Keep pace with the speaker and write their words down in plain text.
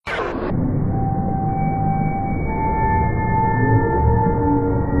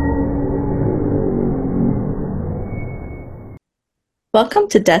Welcome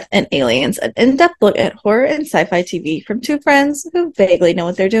to Death and Aliens, an in-depth look at horror and sci-fi TV from two friends who vaguely know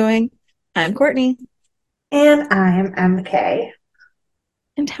what they're doing. I'm Courtney, And I'm MK.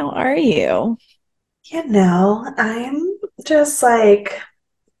 and how are you? I'm just like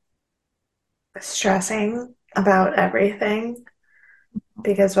stressing about everything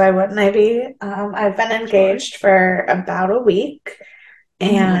because why wouldn't I be? I've been Sure. engaged for about a week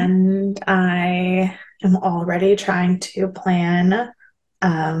Mm-hmm. and I am already trying to plan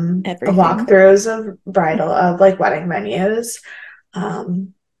Everything. walkthroughs of like wedding venues.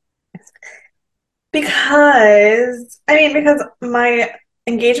 Um, because my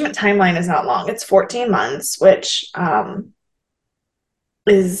engagement timeline is not long. It's 14 months, which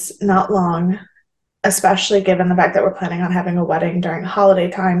is not long, especially given the fact that we're planning on having a wedding during holiday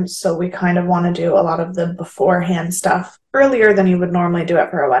time. So we kind of want to do a lot of the beforehand stuff earlier than you would normally do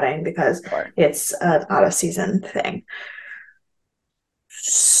it for a wedding because Sure. it's an out of season thing.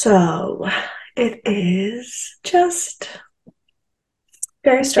 So it is just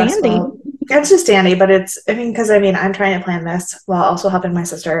very Sandy. stressful. It's just dandy, but because I'm trying to plan this while also helping my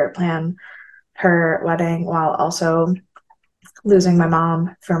sister plan her wedding while also losing my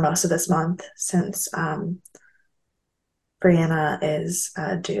mom for most of this month since Brianna is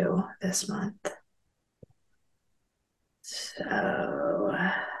due this month. So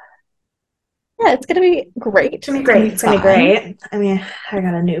Yeah, it's gonna be great. it's gonna be It's gonna great. be It's gonna be fine. great. I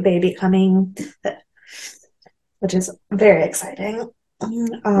got a new baby coming, which is very exciting.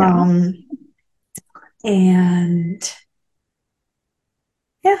 Yeah. Um, and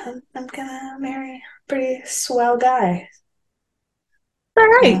yeah, I'm gonna marry a pretty swell guy. All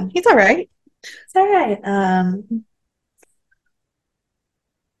right. So He's all right. it's all right. I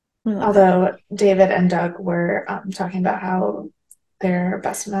love it. Although David and Doug were talking about how their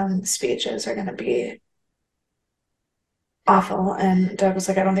best man speeches are gonna be awful, and Doug was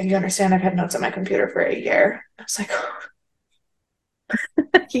like, "I don't think you understand. I've had notes on my computer for a year." I was like,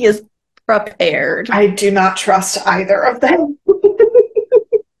 He is prepared. I do not trust either of them.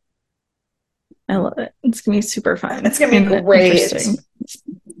 I love it. It's gonna be super It's fun gonna be and great. interesting.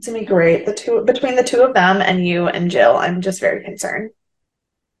 It's gonna be great. The two between the two of them and you and Jill, I'm just very concerned.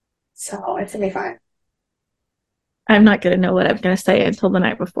 So it's gonna be fine. I'm not gonna know what I'm gonna say until the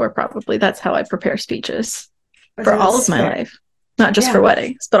night before, probably. That's how I prepare speeches Which for all of is my fair. life, not just for Yeah.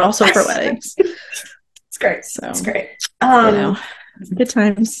 weddings, but also for weddings. It's great. It's So, great. you know, good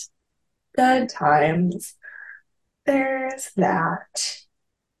times. Good times. There's that.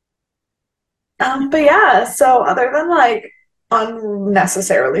 But yeah, so other than like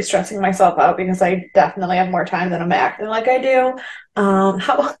unnecessarily stressing myself out because I definitely have more time than I'm acting like I do.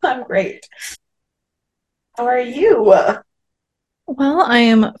 How I'm great. How are you? Well, I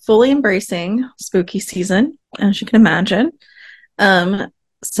am fully embracing spooky season, as you can imagine. Um,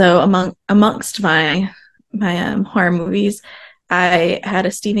 so amongst my horror movies, I had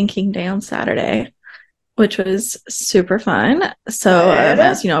a Stephen King day on Saturday, which was super fun. So,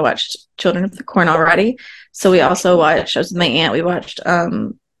 as Good. you know, I watched Children of the Corn already. So we also watched. I was with my aunt. We watched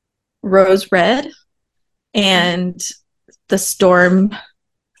Rose Red and The Storm,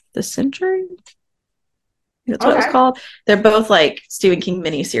 the Century. That's what it was Okay. called. They're both like Stephen King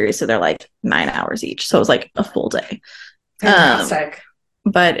miniseries, so they're like 9 hours each. So it was like a full day. Um, Fantastic.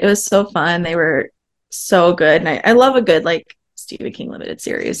 but it was so fun. They were so good. And I love a good like Stephen King limited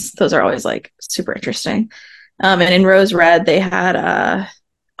series. Those are always like super interesting. And in Rose Red, they had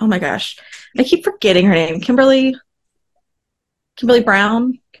oh my gosh, I keep forgetting her name. Kimberly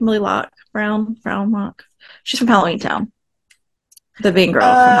Brown, Kimberly Locke, Brown Locke. She's from Halloween Town, the main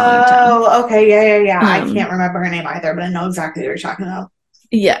girl from Halloween Town. Oh, okay. Yeah. I Um, can't remember her name either, but I know exactly what you're talking about.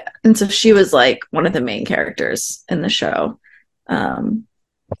 yeah, and so she was like one of the main characters in the show. Um,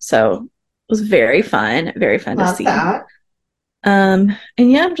 so it was very fun to Love see. that. And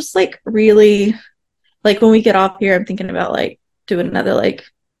yeah, I'm just like really like when we get off here, I'm thinking about like doing another like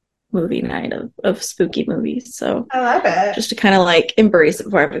movie night of spooky movies. So I love it. just to kind of like embrace it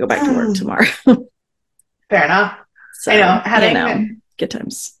before I have to go back to work tomorrow. Fair enough. I know. So, Having good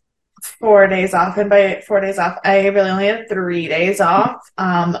times. 4 days off, and by 4 days off, I really only had 3 days off.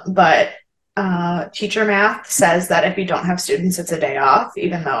 But teacher math says that if you don't have students, it's a day off,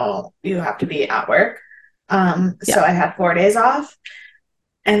 even though you have to be at work. So Yeah, I had 4 days off,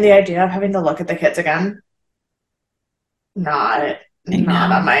 and the idea of having to look at the kids again, not I know.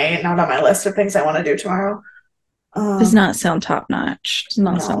 not on my list of things I want to do tomorrow. Does Um, not sound top notch. Does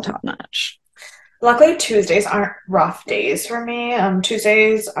not sound no. top notch. Luckily, Tuesdays aren't rough days for me.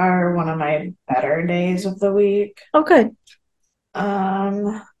 Tuesdays are one of my better days of the week. Oh, good.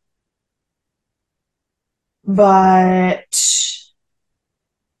 Um, but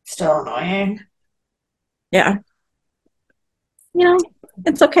Still annoying. Yeah. You know,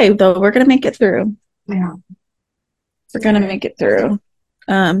 it's okay though. We're gonna make it through. Yeah. We're gonna make it through.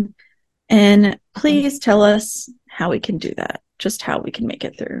 Um, and please tell us how we can do that. Just how we can make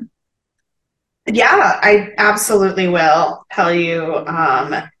it through. Yeah, I absolutely will tell you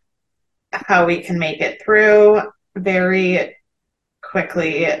how we can make it through very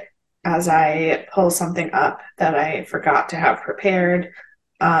quickly as I pull something up that I forgot to have prepared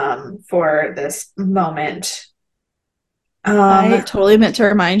for this moment. I Um, totally meant to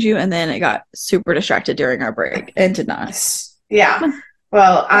remind you, and then it got super distracted during our break and did not. yeah. Come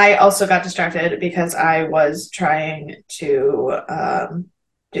Well, I also got distracted because I was trying to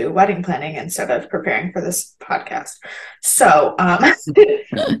do wedding planning instead of preparing for this podcast. So, on.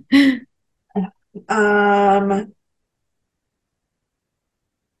 um,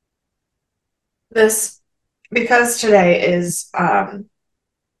 this because today is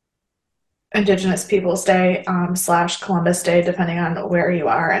Indigenous Peoples Day slash Columbus Day, depending on where you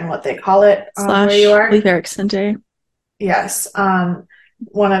are and what they call it where you Slash are. Leif Erikson Day. Yes.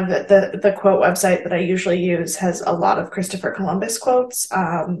 One of the quote website that I usually use has a lot of Christopher Columbus quotes,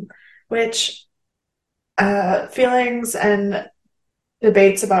 which feelings and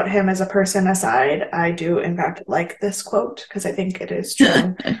debates about him as a person aside, I do in fact like this quote because I think it is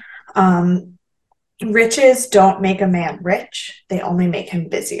true. Um, Riches don't make a man rich; they only make him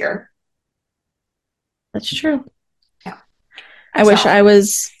busier. That's true. Yeah. I wish So, I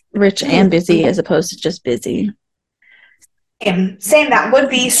was rich and busy as opposed to just busy. and saying that would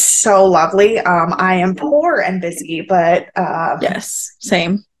be so lovely. I am poor and busy, but Yes,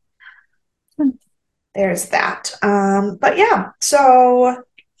 same. there's that. But yeah, so yeah,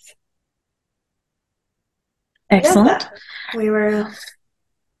 Excellent. that we were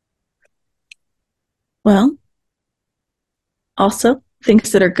Well, also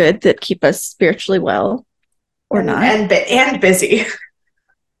things that are good that keep us spiritually well or not and busy.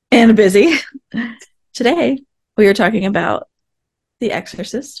 and busy. Today, we are talking about The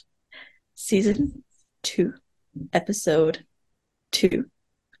Exorcist, season 2, episode 2.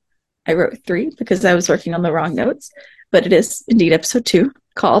 I wrote 3 because I was working on the wrong notes, but it is indeed episode 2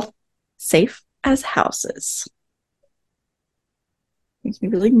 called Safe as Houses. Makes me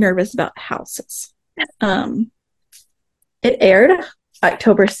really nervous about houses. Um, it aired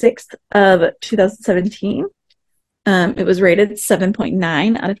October 6th of 2017. It was rated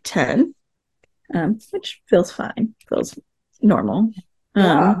 7.9 out of 10, which feels fine, feels normal.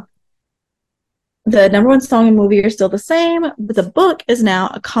 Yeah. Um, the number one song and movie are still the same, but the book is now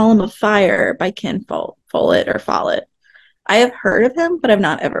A Column of Fire by Ken Follett or Follett. I have heard of him, but I've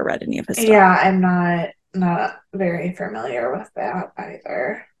not ever read any of his stuff. Yeah, I'm not very familiar with that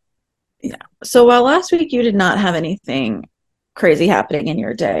either. Yeah. So while last week you did not have anything crazy happening in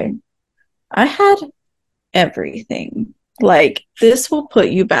your day, I had everything. Like this will put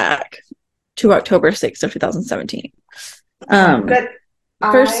you back to October 6th of 2017. Okay, Um, good.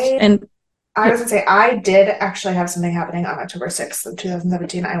 first I and I yeah, was gonna say I did actually have something happening on October 6th of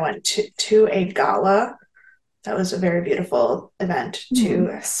 2017. I went to a gala. That was a very beautiful event hmm,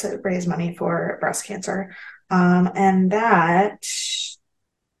 to raise money for breast cancer. And that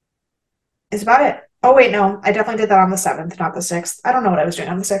is about it. Oh wait, no, I definitely did that on the 7th, not the 6th. I don't know what I was doing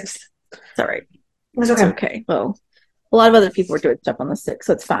on the 6th. it's all right. It was It's okay. okay. Well, a lot of other people were doing stuff on the 6th,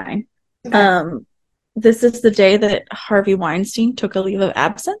 so it's fine. Okay. Um, this is the day that Harvey Weinstein took a leave of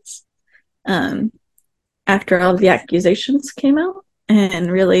absence. Um, after all of the accusations came out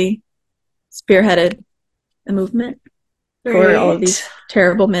and really spearheaded the movement for all of Great. these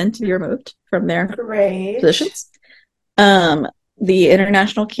terrible men to be removed from their Great. positions. Um, the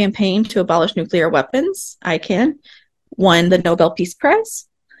international campaign to abolish nuclear weapons, ICAN, won the Nobel Peace Prize.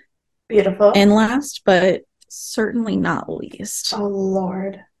 Beautiful. And last but certainly not least, Oh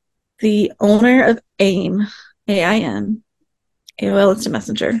Lord. the owner of AIM, AIM, AOL Instant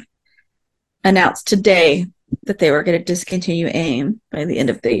Messenger, announced today that they were going to discontinue AIM by the end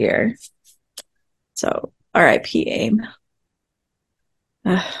of the year. So, RIP AIM.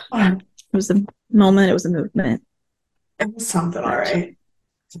 It was a moment, it was a movement. It was something, all right.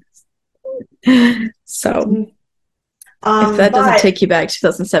 So, if that doesn't But take you back to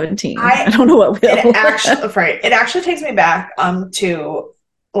 2017, I I don't know what it will. actually right. It actually takes me back to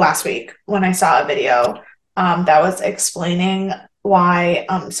last week when I saw a video that was explaining why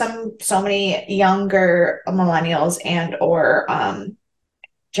so many younger millennials and or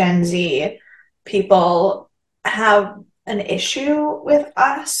Gen Z people have an issue with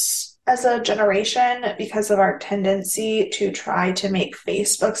us as a generation because of our tendency to try to make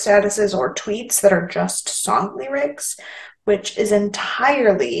Facebook statuses or tweets that are just song lyrics, which is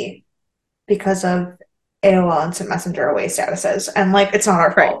entirely because of AOL Instant Messenger away statuses. And like, it's not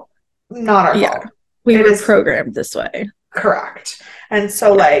our Right. fault. Not our Yeah. fault. We It were is programmed this way. correct. And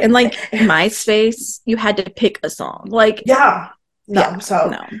so, Yeah. And like, like MySpace, you had to pick a song. Like, yeah, yeah, no. So,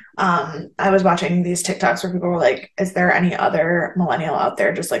 no. I was watching these TikToks where people were like, "Is there any other millennial out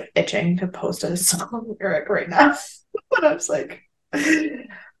there just like itching to post a song lyric right now?" And I was like, my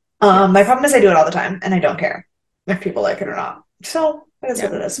Yes. problem is I do it all the time, and I don't care if people like it or not. So it is Yeah.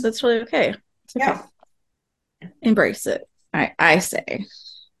 what it is. That's really okay. It's okay. Yeah. Embrace it. I say.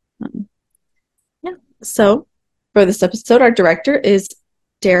 Um, yeah. So for this episode, our director is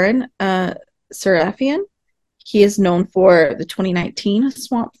Darren Serafian. He is known for the 2019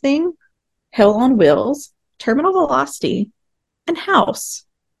 Swamp Thing, Hell on Wheels, Terminal Velocity, and House.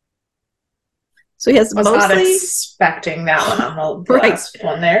 So he has Was not mostly expecting that one on the right, last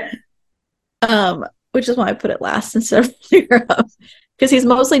one there. which is why I put it last instead of clear up, because he's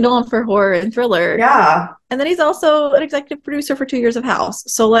mostly known for horror and thriller, Yeah. and then he's also an executive producer for 2 years of House.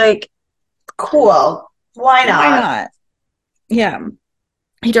 So like, Cool. Why why not? not? Yeah,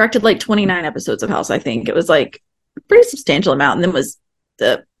 he directed like 29 episodes of House. I think it was like a pretty substantial amount, and then was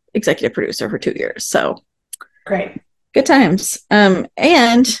the executive producer for 2 years. So Great. good times. And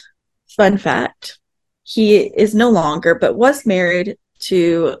fun fact, he is no longer, but was married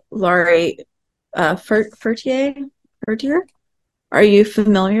to Laurie Fertier. Fertier. Are you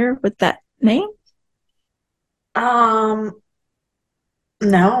familiar with that name? Um,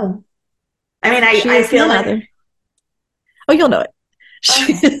 no. I mean, She I is feel none like other. Oh, you'll know it.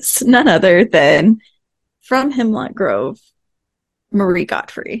 She okay. is none other than from Hemlock Grove, Marie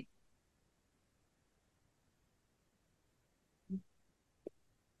Godfrey.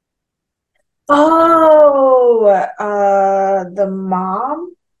 Oh, the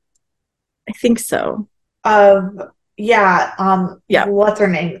mom I think so. of yeah, Yeah. what's her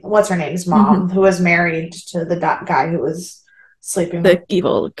name? What's her name's Mm-hmm. mom who was married to the guy who was sleeping with The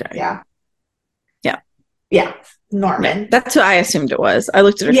evil guy. yeah. Yeah. Yeah, Yeah. Norman. That's who I assumed it was. I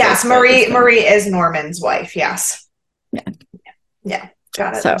looked at her Yes, face, but it was him. Marie is Norman's wife. Yes. Yeah. Yeah.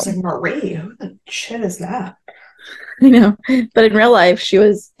 Got it. I So, was like, Marie, who the shit is that? you know, but in real life, she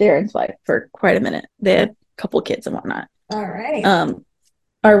was Darren's wife for quite a minute. They had a couple kids and whatnot. All right.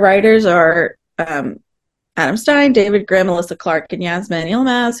 Our writers are Adam Stein, David Grimm, Melissa Clark, and Yasmin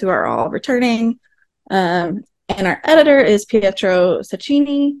Yilmaz, who are all returning. And our editor is Pietro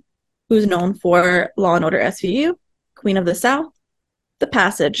Sacchini, who's known for Law and Order SVU, Queen of the South, The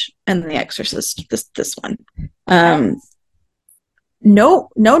Passage, and The Exorcist. This one. No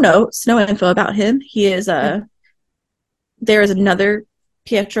notes, no info about him. He is there is another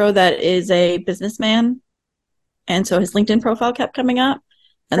Pietro that is a businessman, and so his LinkedIn profile kept coming up,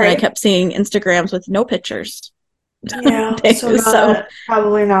 and then I kept seeing Instagrams with no pictures. Yeah, so So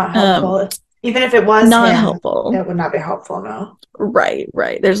probably not helpful. Even if it was not him, helpful. it would not be helpful, no. Right.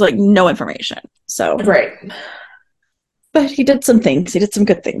 There's like no information. So Right. but he did some things. He did some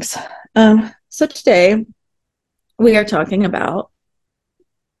good things. So today we are talking about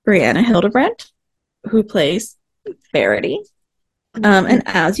Brianna Hildebrandt, who plays Verity. And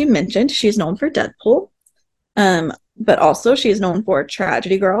as you mentioned, she's known for Deadpool. But also she is known for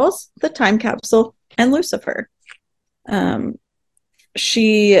Tragedy Girls, The Time Capsule, and Lucifer.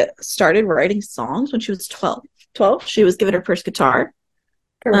 She started writing songs when she was 12. She was given her first guitar.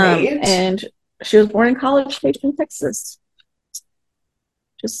 Great. And she was born in College Station, Texas.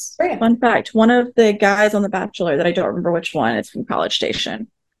 Just fun fact. One of the guys on The Bachelor, that I don't remember which one, is from College Station.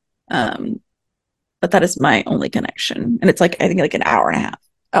 But that is my only connection. And it's like, I think like an hour and a half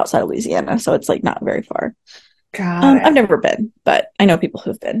outside of Louisiana. So it's like not very far. I've never been, but I know people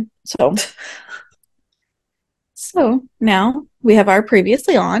who've been. So now we have our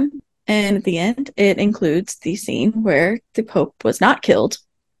previously on, and at the end, it includes the scene where the Pope was not killed,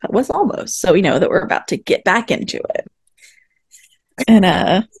 but was almost. So we know that we're about to get back into it.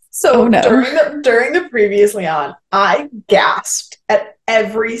 And so during the previously on, I gasped at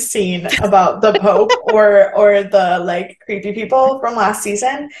every scene about the Pope or the like creepy people from last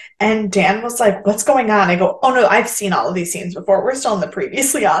season. And Dan was like, "What's going on?" I go, "Oh no, I've seen all of these scenes before. We're still in the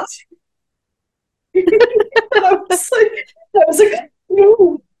previously on." And I was like,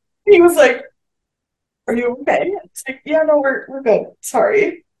 no. He was like, "Are you okay?" It's like, "Yeah, no, we're good.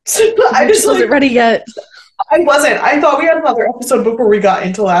 Sorry." I just wasn't ready yet. I wasn't. I thought we had another episode before we got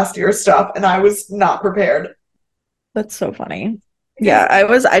into last year's stuff, and I was not prepared. That's so funny. Yeah, I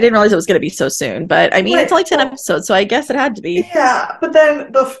didn't realize it was going to be so soon, but I mean, it's only 10 episodes, so I guess it had to be. Yeah, but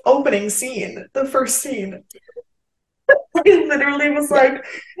then the opening scene, the first scene. I literally was like,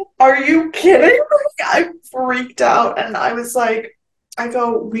 are you kidding? I freaked out and I was like, I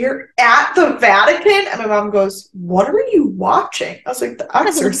go, we're at the Vatican? And my mom goes, what are you watching? I was like, The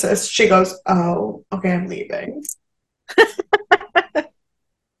Exorcist. She goes, oh, okay, I'm leaving.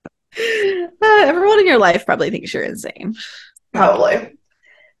 Everyone in your life probably thinks you're insane, but Probably.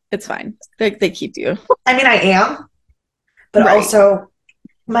 it's fine. They keep you. I mean, I am, but Right. also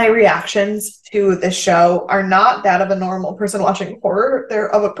my reactions to this show are not that of a normal person watching horror. They're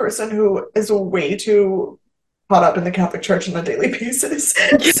of a person who is way too caught up in the Catholic Church on a daily basis.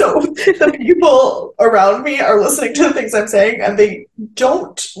 So the people around me are listening to the things I'm saying and they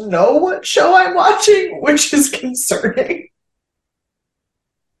don't know what show I'm watching, which is concerning.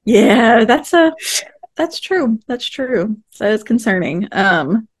 Yeah, that's true. That's true. That is concerning.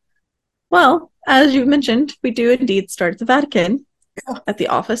 Well, as you mentioned, we do indeed start at the Vatican at the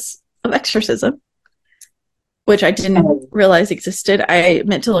Office of Exorcism, which I didn't realize existed. I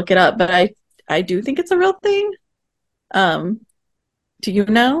meant to look it up, but I do think it's a real thing. Um, do you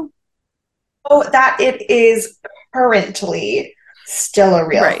know? Oh, that it is currently still a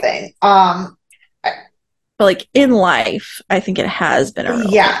real Right. thing. But like in life, I think it has been a real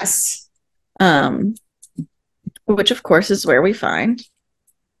thing. Yes. Um, which of course is where we find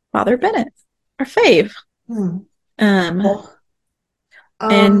Father Bennett, our fave. Hmm. Um, Well,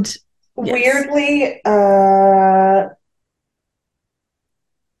 and yes, weirdly,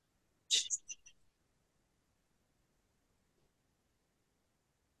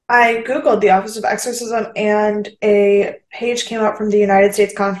 I Googled the Office of Exorcism and a page came up from the United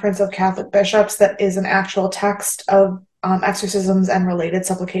States Conference of Catholic Bishops that is an actual text of exorcisms and related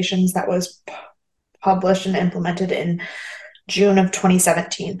supplications that was published and implemented in June of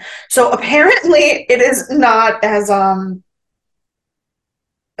 2017. So apparently it is not as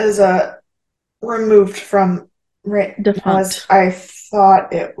a removed from right now as defunct. I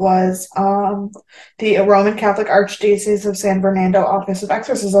thought it was. The Roman Catholic Archdiocese of San Bernardino Office of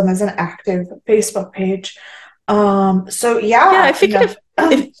Exorcism is an active Facebook page. So Yeah, I yeah, figured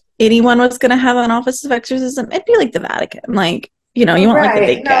no, if anyone was going to have an Office of Exorcism, it'd be like the Vatican. Like, you want like the right,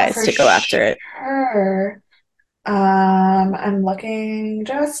 big no, guys for to go after it. sure. I'm looking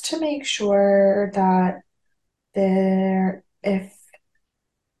just to make sure that if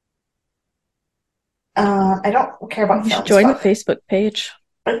I don't care about You should films, join the but Facebook page.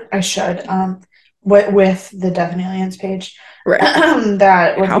 I should. With the Death and Aliens page, Right.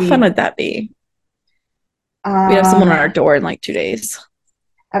 that would How fun be would that be? We'd have someone um on our door in like 2 days.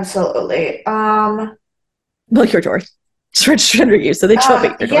 absolutely. Well, your door. Just registered under you, so they'd show up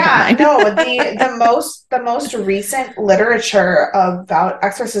at your door, not Yeah, mine. no, the most recent literature about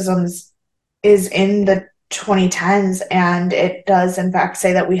exorcisms is in the 2010s, and it does in fact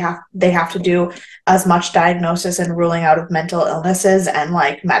say that they have to do as much diagnosis and ruling out of mental illnesses and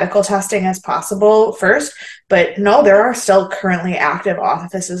like medical testing as possible first. But no, there are still currently active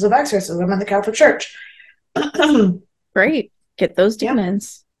offices of exorcism in the Catholic Church. Great. Get those Yep,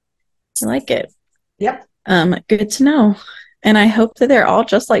 demons. I like it. yep. Good to know. And I hope that they're all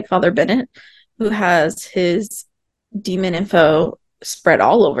just like Father Bennett, who has his demon info spread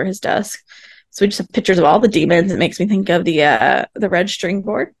all over his desk. So we just have pictures of all the demons. It makes me think of the red string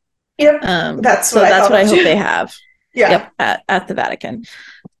board. Yep, that's what So I that's thought what I of hope too. they have. Yeah. Yep, at the Vatican.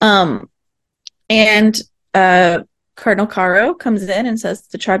 Um, and Cardinal Caro comes in and says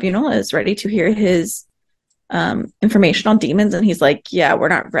the tribunal is ready to hear his information on demons, and he's like, "Yeah, we're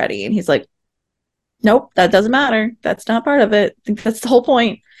not ready." And he's like, "Nope, that doesn't matter. That's not part of it. I think that's the whole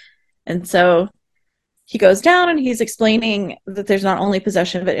point." And so he goes down and he's explaining that there's not only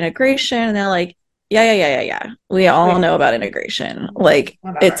possession but integration, and they're like, yeah. We all Wait, know about integration. Like,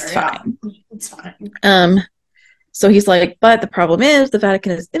 it's whatever. Yeah, fine. it's fine. Um, so he's like, but the problem is the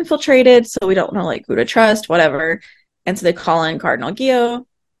Vatican is infiltrated, so we don't know like who to trust, whatever. And so they call in Cardinal Gio,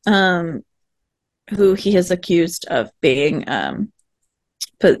 um, who he has accused of being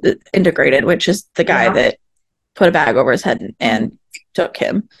integrated, which is the guy Yeah. that put a bag over his head Mhm. and took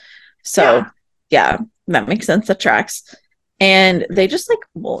him. So Yeah. yeah, that makes sense. That tracks. And they just like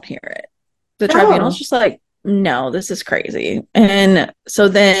won't hear it. The tribunal's No. just like, no, this is crazy. And so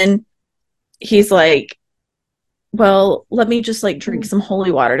then he's like, well, let me just like drink some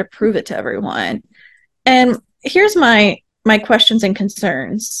holy water to prove it to everyone. And here's my questions and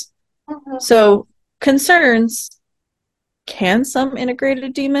concerns. So concerns, can some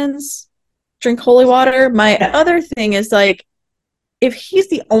integrated demons drink holy water? My Yeah. other thing is like, if he's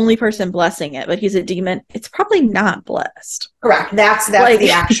the only person blessing it, but he's a demon, it's probably not blessed. Correct. That's Like,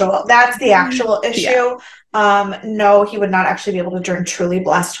 the actual yeah, issue. No, he would not actually be able to drink truly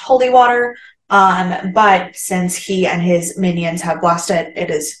blessed holy water. But since he and his minions have blessed it, it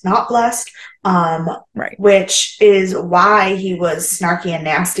is not blessed. Um, Right. which is why he was snarky and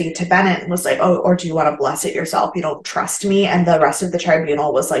nasty to Bennett and was like, "Oh, or do you want to bless it yourself? You don't trust me." And the rest of the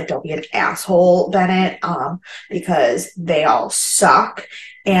tribunal was like, "Don't be an asshole, Bennett, because they all suck."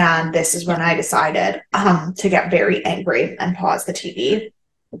 And this is Yeah. when I decided to get very angry and pause the TV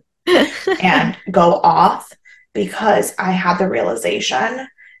and go off because I had the realization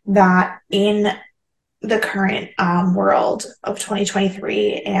that in the current world of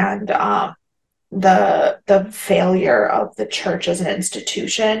 2023 and the failure of the church as an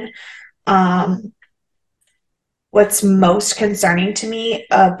institution, um, what's most concerning to me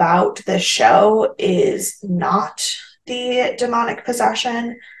about the show is not the demonic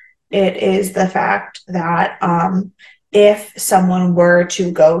possession. It is the fact that if someone were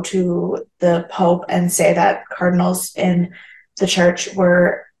to go to the Pope and say that cardinals in the church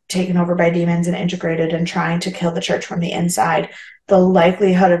were taken over by demons and integrated and trying to kill the church from the inside, the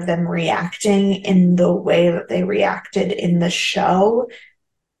likelihood of them reacting in the way that they reacted in the show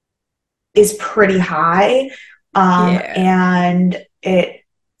is pretty high. Yeah. And it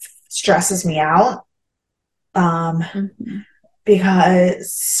stresses me out. Um, Mhm.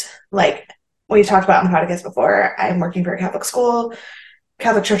 because like we've talked about on the podcast before, I'm working for a Catholic school.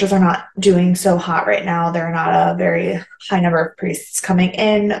 Catholic churches are not doing so hot right now. There are not a very high number of priests coming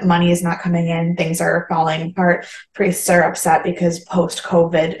in. Money is not coming in. Things are falling apart. Priests are upset because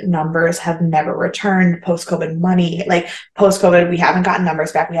post-COVID numbers have never returned. Post-COVID money, like post-COVID, we haven't gotten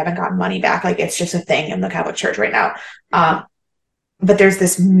numbers back. We haven't gotten money back. Like it's just a thing in the Catholic Church right now. But there's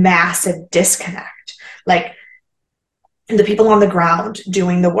this massive disconnect. Like the people on the ground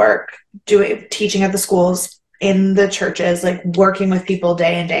doing the work, doing teaching at the schools, in the churches, like working with people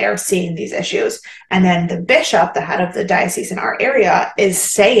day and day, are seeing these issues. And then the bishop, the head of the diocese in our area, is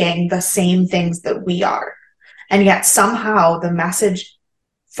saying the same things that we are. And yet somehow the message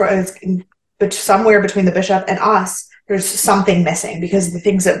for but somewhere between the bishop and us, there's something missing because the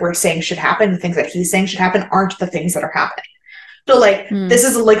things that we're saying should happen, the things that he's saying should happen, aren't the things that are happening. So like Mm. this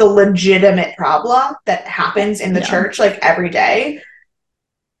is like a legitimate problem that happens in the Yeah. church like every day.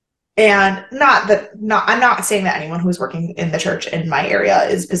 And not I'm not saying that anyone who's working in the church in my area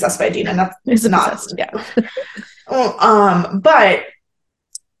is possessed by a demon. That's Is it not possessed? Yeah. but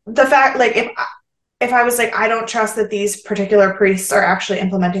the fact like if I was like, I don't trust that these particular priests are actually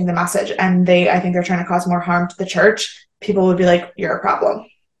implementing the message and I think they're trying to cause more harm to the church, people would be like, you're a problem.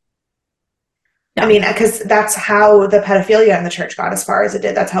 I Yeah. mean, because that's how the pedophilia in the church got as far as it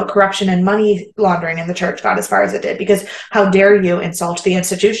did. That's how corruption and money laundering in the church got as far as it did. Because how dare you insult the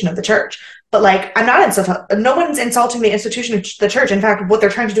institution of the church? But like, I'm not insulting. No one's insulting the institution of the church. In fact, what they're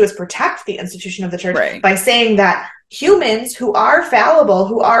trying to do is protect the institution of the church Right. by saying that humans who are fallible,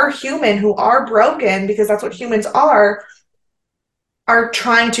 who are human, who are broken, because that's what humans are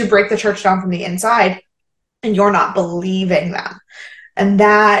trying to break the church down from the inside, and you're not believing them. And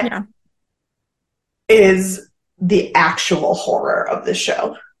that Yeah. is the actual horror of the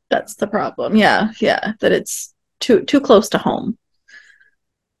show. That's the problem. Yeah. Yeah. That it's too close to home.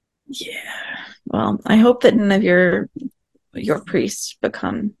 Yeah. Well, I hope that none of your priests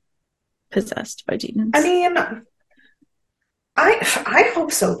become possessed by I demons. mean, I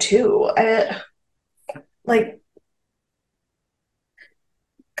hope so too. Like,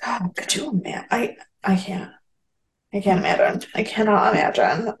 God, could you imagine? I can't. I can't imagine. I cannot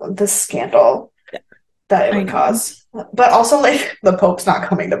imagine the scandal Yeah, that it I would know. cause. But also, like, the Pope's not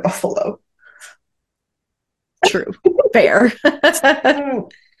coming to Buffalo. True. Fair.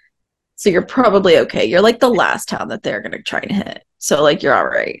 Mm, So you're probably okay. You're like the last town that they're gonna try and hit. So like you're all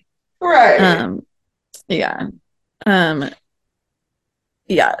right. right. Um, yeah. Um,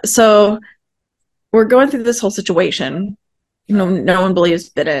 yeah. So we're going through this whole situation. No one believes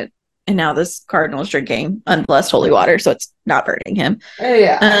Bennett, and now this cardinal is drinking unblessed holy water, so it's not burning him.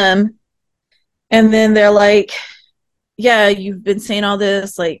 Yeah. Um, and then they're like, "Yeah, you've been saying all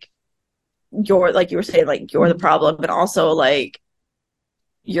this, like you're like you were saying, like you're the problem, but also like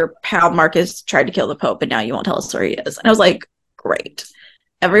your pal Marcus tried to kill the Pope, and now you won't tell us where he is." And I was like, "Great."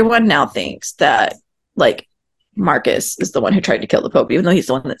 Everyone now thinks that like Marcus is the one who tried to kill the Pope, even though he's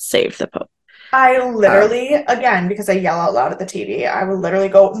the one that saved the Pope. I Um, literally, again, because I yell out loud at the TV, I will literally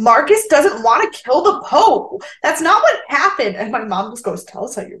go, Marcus doesn't want to kill the Pope. That's not what happened. And my mom just goes, tell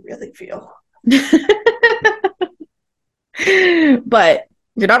us how you really feel. but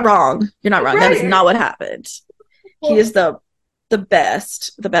you're not wrong. You're not wrong. That is Right. not what happened. He Well, is the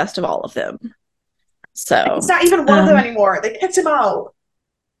best of all of them. he's So, not even one of them anymore. They kicked him out.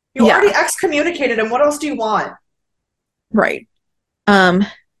 You already yeah, excommunicated him. What else do you want? right. Um,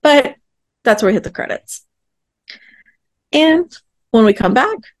 but That's where we hit the credits. And when we come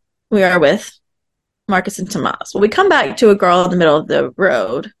back, we are with Marcus and Tomas. Well, we come back to a girl in the middle of the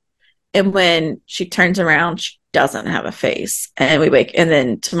road, and when she turns around, she doesn't have a face. And we wake, and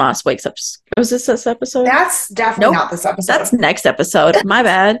then Tomas wakes up. Was this episode? That's definitely Nope. not this episode. That's next episode. My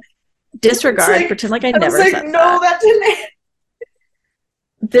bad. It's Disregard. like, Pretend like I I was never like, said no, that. that didn't.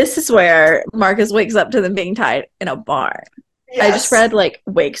 This is where Marcus wakes up to them being tied in a barn. I just Yes. read like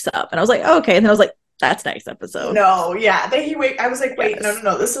wakes up, and I was like, oh, okay. And then I was like, that's next episode. No, yeah. He wait. I was like, wait, no, no, Yes.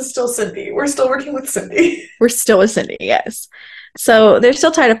 no. This is still Cindy. We're still working with Cindy. We're still with Cindy, yes. So they're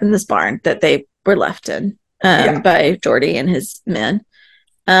still tied up in this barn that they were left in Yeah. by Jordy and his men.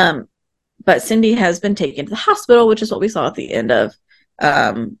 Um, but Cindy has been taken to the hospital, which is what we saw at the end of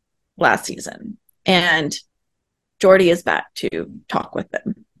last season. And Jordy is back to talk with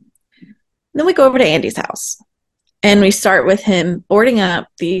them. Then we go over to Andy's house. And we start with him boarding up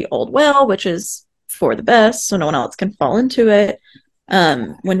the old well, which is for the best, so no one else can fall into it.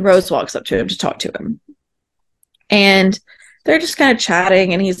 When Rose walks up to him to talk to him. And they're just kind of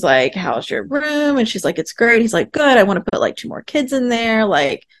chatting, and he's like, how's your room? And she's like, it's great. He's like, good. I want to put like two more kids in there,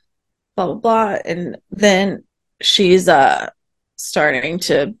 like blah, blah, blah. And then she's starting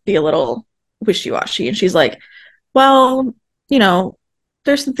to be a little wishy-washy. And she's like, well, you know,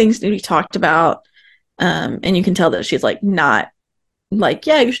 there's some things to be talked about. And you can tell that she's like not like,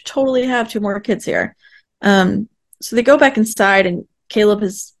 yeah, you should totally have two more kids here. So they go back inside, and Caleb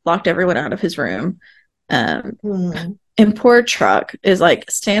has locked everyone out of his room. Hmm. And poor Truck is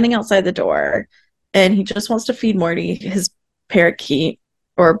like standing outside the door, and he just wants to feed Morty his parakeet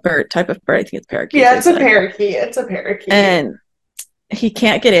or bird type of bird. I think it's parakeet. Yeah, it's a parakeet. It's a parakeet. And he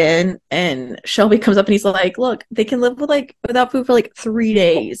can't get in, and Shelby comes up and he's like, look, they can live with like without food for like 3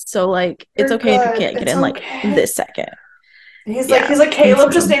 days, so like it's You're okay if you good. can't get It's in like okay. this second. He's like, And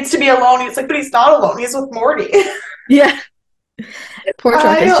Caleb just so, needs to be alone. He's like, but he's not alone. He's with Morty. yeah, poor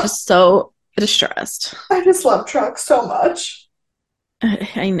Truck is I just so distressed. I just love Truck so much.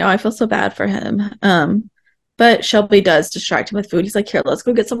 I know, I feel so bad for him. But Shelby does distract him with food. He's like, here, let's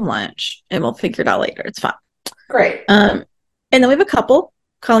go get some lunch and we'll figure it out later. It's fine. Great. And then we have a couple,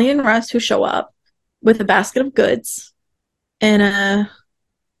 Colleen and Russ, who show up with a basket of goods. And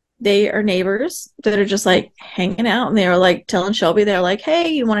they are neighbors that are just like hanging out. And they are like telling Shelby, they're like, hey,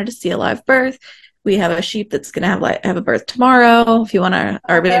 you wanted to see a live birth. We have a sheep that's gonna have a birth tomorrow. If you wanna,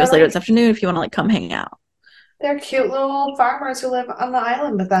 or maybe it was later this afternoon, if you wanna like come hang out. They're cute little farmers who live on the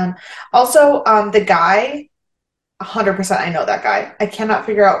island with them. Also, the guy, 100% I know that guy. I cannot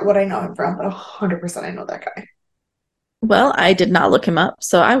figure out what I know him from, but 100% I know that guy. Well, I did not look him up,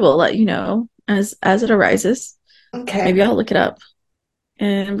 so I will let you know as it arises. Okay. Maybe I'll look it up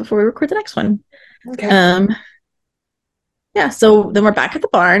and before we record the next one. Okay. Yeah, so then we're back at the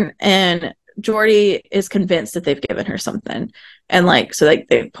barn, and Jordy is convinced that they've given her something. And like, so like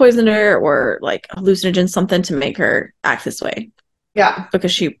they've poisoned her or like hallucinogen something to make her act this way. Yeah.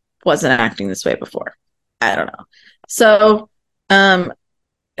 Because she wasn't acting this way before. I don't know. So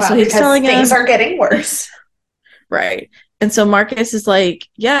so he's telling him things are getting worse. right. And so Marcus is like,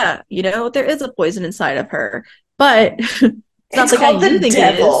 yeah, you know, there is a poison inside of her, but it's not It's the kind called you the think it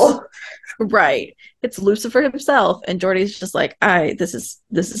devil. is. Right. It's Lucifer himself. And Jordy's just like, this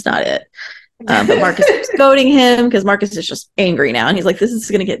is not it. But Marcus is goading him because Marcus is just angry now. And he's like, this is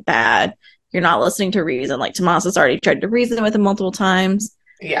going to get bad. You're not listening to reason. Like Tomas has already tried to reason with him multiple times.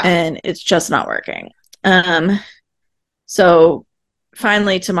 Yeah. And it's just not working. So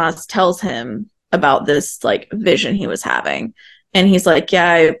finally Tomas tells him about this like vision he was having. And he's like,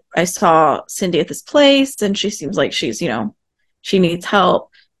 yeah, I saw Cindy at this place and she seems like she's, you know, she needs help.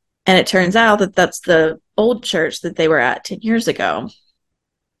 And it turns out that that's the old church that they were at 10 years ago.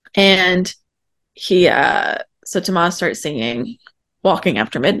 And so Tomas starts singing Walking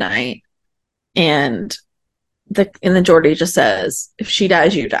After Midnight. And then Jordy just says, if she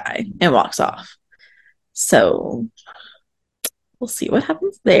dies, you die, and walks off. So we'll see what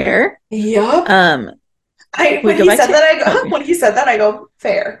happens there. Yep. When he said that, I go,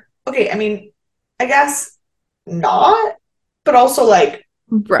 fair. Okay, I mean, I guess not, but also like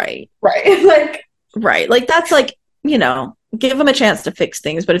right. like That's like, you know, give them a chance to fix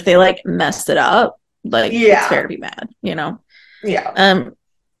things, but if they like mess it up, like it's fair to be mad, you know. Yeah.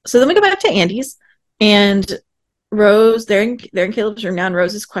 So then we go back to Andy's, and Rose, they're in Caleb's room now, and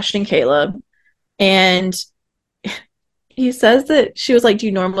Rose is questioning Caleb, and he says that she was like, do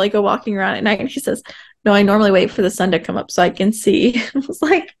you normally go walking around at night? And he says, no, I normally wait for the sun to come up so I can see. I was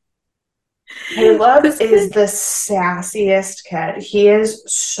like, Caleb is the sassiest kid. He is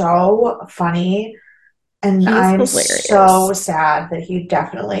so funny. And He's I'm so hilarious. sad that he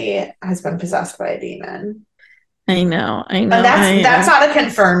definitely has been possessed by a demon. I know, I And know. that's not a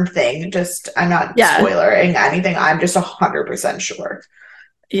confirmed thing. Just I'm not Yeah, spoilering anything. I'm just 100% sure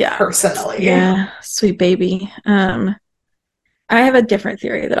yeah, personally. yeah, sweet baby. I have a different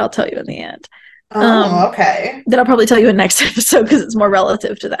theory that I'll tell you in the end. Oh, Um, okay. that I'll probably tell you in next episode because it's more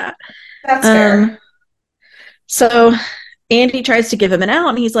relative to that. That's fair. Um, so Andy tries to give him an out,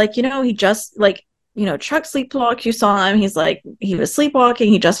 and he's like, he just like, Chuck sleepwalked. You saw him. He's like, he was sleepwalking.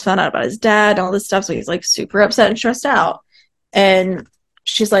 He just found out about his dad and all this stuff. So he's like super upset and stressed out. And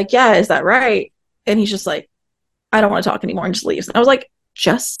she's like, yeah, is that right? And he's just like, I don't want to talk anymore, and just leaves. And I was like,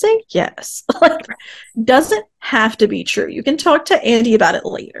 just say yes. Like, doesn't have to be true. You can talk to Andy about it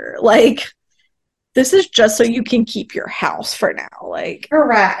later. Like, this is just so you can keep your house for now. Like,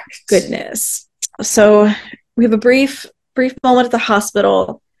 Correct. goodness. So we have a brief moment at the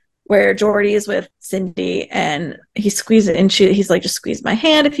hospital where Jordy is with Cindy and he squeezes and he's like, just squeeze my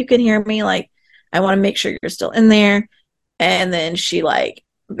hand if you can hear me. Like, I want to make sure you're still in there. And then she like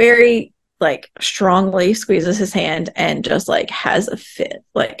very like strongly squeezes his hand and just like has a fit,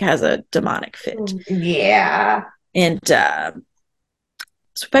 like has a demonic fit. Yeah. And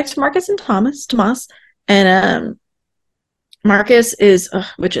so back to Marcus and Tomas. And Marcus is,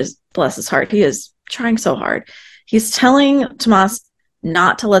 which is bless his heart, he is trying so hard. He's telling Tomas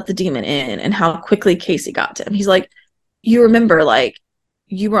not to let the demon in and how quickly Casey got to him. He's like, you remember, like,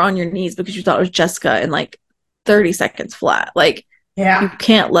 you were on your knees because you thought it was Jessica in like 30 seconds flat. Like, you Yeah.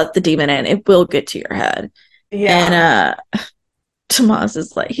 can't let the demon in. It will get to your head. And Yeah. Tomas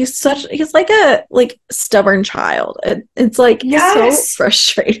is like, he's like a like stubborn child. It's like so Yes.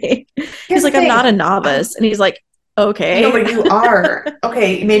 frustrating. He's Here's the like, I'm not thing. a Um, novice. And he's like, no, okay. but you are.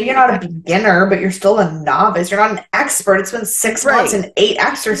 Okay, maybe you're not a beginner, but you're still a novice. You're not an expert. It's been 6 months Right. and eight Yeah.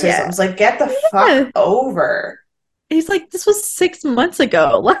 exorcisms. Like, get the fuck Yeah. over. He's like, this was 6 months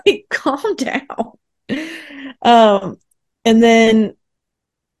ago. Like, calm down. Um, and then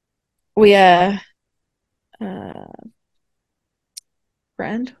we uh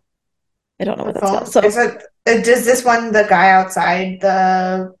friend. I don't know The what that's called. phone So is it? Does this one the guy outside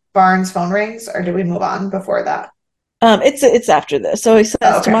the barn's phone rings, or do we move on before that? it's after this. So he Oh, says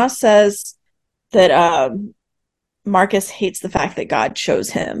okay. Tomas says that Marcus hates the fact that God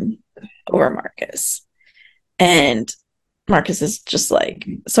chose him over Marcus. And Marcus is just like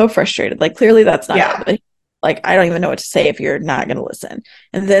so frustrated. Like clearly that's not it, Yeah. but like I don't even know what to say if you're not going to listen.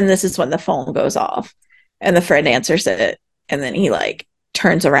 And then this is when the phone goes off, and the friend answers it, and then he like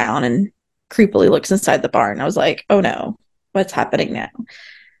turns around and creepily looks inside the barn. I was like, oh no, what's happening now?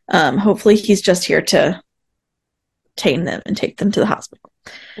 Hopefully he's just here to tame them and take them to the hospital.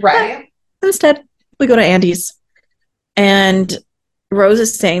 But Right. instead, we go to Andy's, and Rose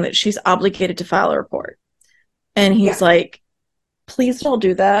is saying that she's obligated to file a report. And he's Yeah. like, please don't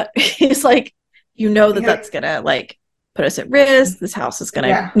do that. He's like, that Yeah. that's gonna like put us at risk. This house is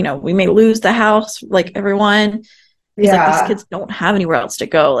gonna, Yeah. we may lose the house, like everyone. He's like, these Yeah. kids don't have anywhere else to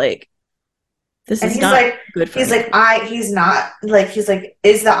go. Like, this And is not good for he's like, anyone. he's not like, he's like,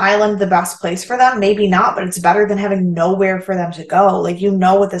 is the island the best place for them? Maybe not, but it's better than having nowhere for them to go. Like, you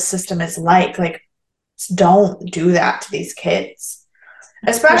know what the system is like. Like, don't do that to these kids.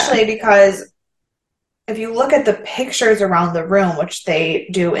 Yeah. Especially because if you look at the pictures around the room, which they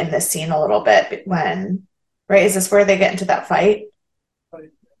do in this scene a little bit when, right? Is this where they get into that fight?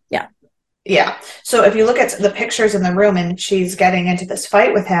 Yeah. Yeah. So if you look at the pictures in the room and she's getting into this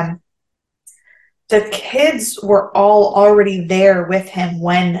fight with him, the kids were all already there with him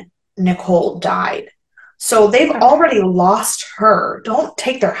when Nicole died. So they've already lost her. Don't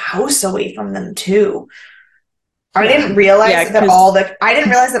take their house away from them too. Yeah. Yeah. Because I didn't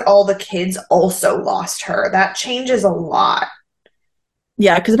realize that all the kids also lost her. That changes a lot.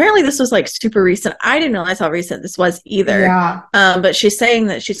 apparently this was like super recent. I didn't realize how recent this was either. Yeah. But she's saying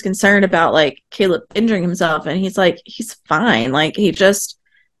that she's concerned about like Caleb injuring himself, and he's like, he's fine. Like he just,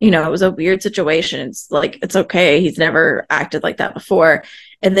 it was a weird situation. It's like it's okay. He's never acted like that before.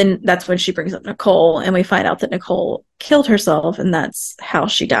 And then that's when she brings up Nicole, and we find out that Nicole killed herself, and that's how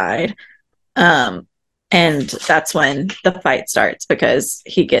she died. Um, and that's when the fight starts because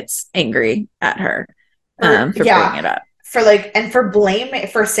he gets angry at her for bringing Yeah. it up. For like, and for blame,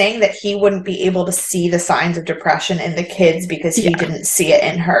 for saying that he wouldn't be able to see the signs of depression in the kids because he Yeah, didn't see it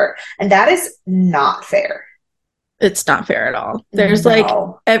in her. And that is not fair. it's not fair at all. There's like,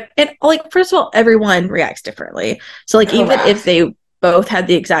 No. and like, first of all, everyone reacts differently. So, like, even if Correct. they both had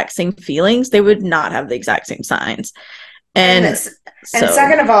the exact same feelings, they would not have the exact same signs. And And this, and so,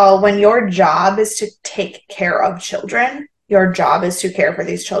 second of all, when your job is to take care of children, your job is to care for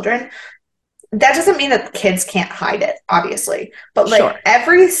these children. that doesn't mean that kids can't hide it, obviously. But Sure. like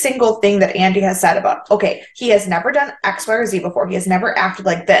every single thing that Andy has said about, okay, he has never done X, Y, or Z before. He has never acted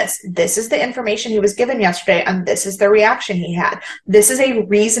like this. This is the information he was given yesterday, and this is the reaction he had. This is a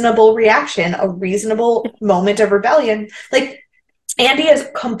reasonable reaction, a reasonable moment of rebellion. Like Andy is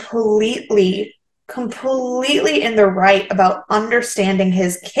completely in the right about understanding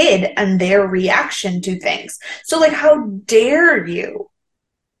his kid and their reaction to things. So like how dare you?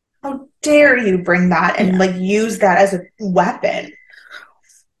 How dare you bring that and Yeah. like use that as a weapon?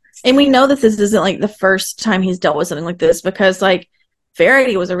 And we know that this isn't like the first time he's dealt with something like this because like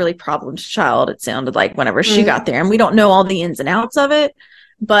Verity was a really problem child, it sounded like whenever she got there. And we don't know all the ins and outs of it.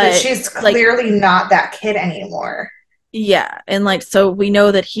 But But she's like, clearly not that kid anymore. yeah. And like, so we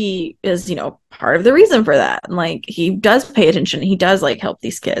know that he is, part of the reason for that. And like, he does pay attention. He does like help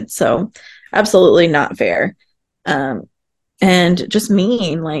these kids. So absolutely not fair. Um, and just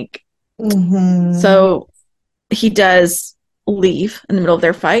mean. Like, Mm-hmm. so he does leave in the middle of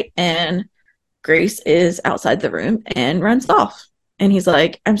their fight, and Grace is outside the room and runs off. And he's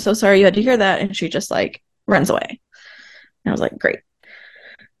like, I'm so sorry you had to hear that. And she just like runs away. And I was like, great.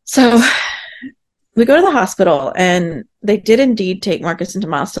 So we go to the hospital, and they did indeed take Marcus and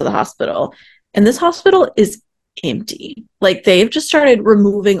Tomas to the hospital. And this hospital is empty. Like they've just started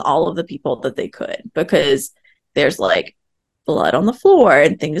removing all of the people that they could because there's like blood on the floor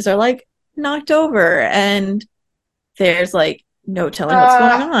and things are like knocked over and there's like no telling what's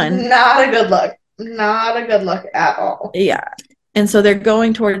going on. Not a good look. Not a good look at all. Yeah. And so they're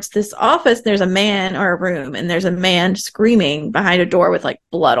going towards this office. There's a man or a room, and there's a man screaming behind a door with like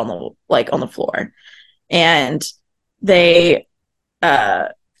blood on the floor. And they uh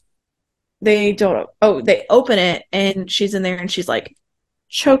they don't they open it, and she's in there, and she's like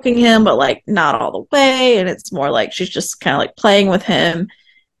choking him, but like not all the way. And it's more like she's just kind of like playing with him.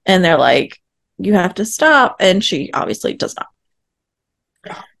 And they're like, you have to stop. And she obviously does not.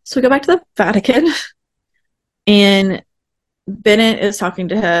 So we go back to the Vatican, and Bennett is talking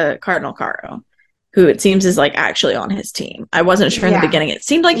to Cardinal Caro, who it seems is like actually on his team. I wasn't sure in the Yeah. beginning. It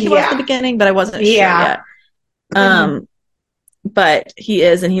seemed like he was at the Yeah. beginning, but I wasn't sure Yeah. yet. Mm-hmm. But he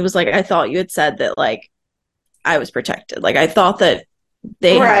is, and he was like, I thought you had said that like I was protected. Like I thought that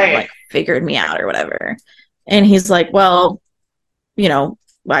they had Right. like figured me out or whatever. And he's like, well,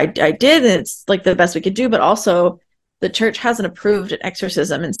 I did, and it's like the best we could do, but also the church hasn't approved an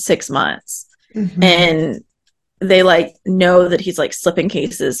exorcism in 6 months. Mm-hmm. And they like know that he's like slipping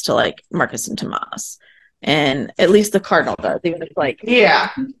cases to like Marcus and Tomas. And at least the cardinal does, even if like Yeah.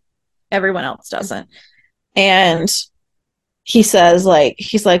 everyone else doesn't. And he says like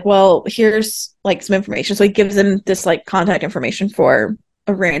he's like, well, here's like some information. So he gives him this like contact information for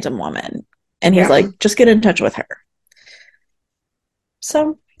a random woman. And he's Yeah. like, just get in touch with her.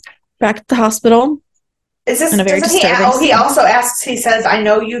 So back at the hospital Is this, in a very doesn't he? disturbing Oh, he scene. also asks, he says, I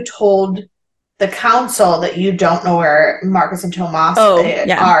know you told the council that you don't know where Marcus and Tomas Oh,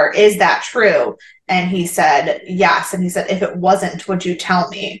 yeah. are. Is that true? And he said, yes. And he said, if it wasn't, would you tell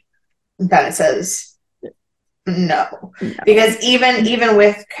me? And then it says, no. No. Because even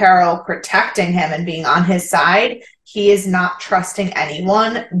with Carol protecting him and being on his side, he is not trusting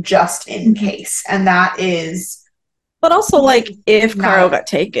anyone just in case. And that is. But also, like, if No. Caro got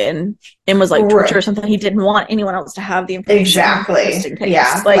taken and was like tortured or something, he didn't want anyone else to have the information. Exactly. Just in case.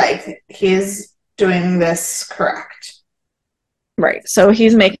 Yeah. Like he's doing this correct. Right. So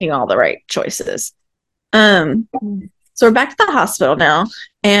he's making all the right choices. So we're back at the hospital now,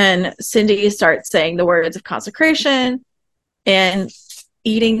 and Cindy starts saying the words of consecration and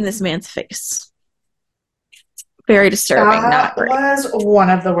eating this man's face. Very disturbing. Not great. That was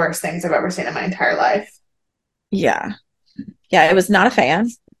one of the worst things I've ever seen in my entire life. Yeah. Yeah, I was not a fan.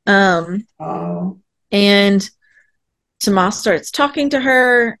 Oh. And Tomas starts talking to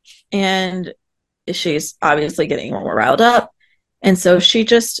her, and she's obviously getting more riled up. And so she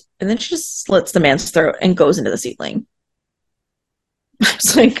just slits the man's throat and goes into the ceiling. I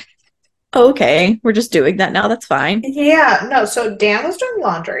was like, okay, we're just doing that now. That's fine. Yeah, no, so Dan was doing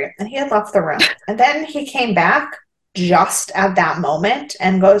laundry and he had left the room. And then he came back just at that moment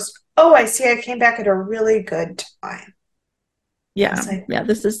and goes, oh, I see I came back at a really good time. Yeah. Like, yeah,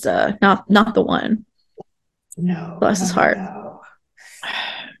 this is not the one. No. Bless his heart. No.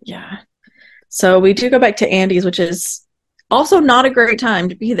 Yeah. So we do go back to Andy's, which is also not a great time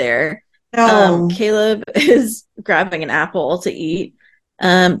to be there. No. Caleb is grabbing an apple to eat.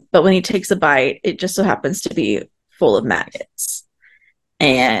 But when he takes a bite, it just so happens to be full of maggots.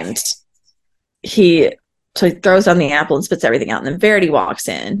 And he throws down the apple and spits everything out. And then Verity walks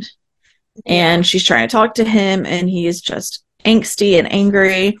in, and she's trying to talk to him, and he is just angsty and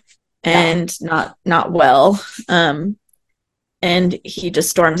angry. Yeah. and not well. And he just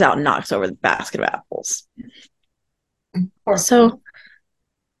storms out and knocks over the basket of apples. Poor thing. So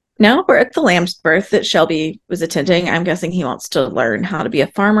now we're at the lamb's birth that Shelby was attending. I'm guessing he wants to learn how to be a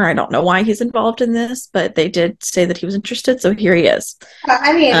farmer. I don't know why he's involved in this, but they did say that he was interested, so here he is.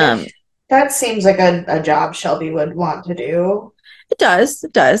 I mean, Um, that seems like a job Shelby would want to do. it does,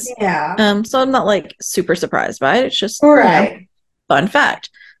 it does. Yeah. So I'm not like super surprised by it. It's just, Right. fun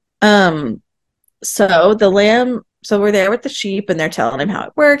fact. Um, so we're there with the sheep and they're telling him how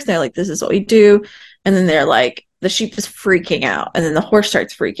it works. And they're like, this is what we do. And then they're like, the sheep is freaking out. And then the horse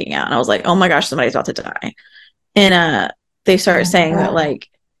starts freaking out. And I was like, oh my gosh, somebody's about to die. And they start Oh my saying that God. like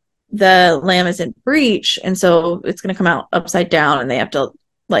the lamb is in breach. And so it's going to come out upside down and they have to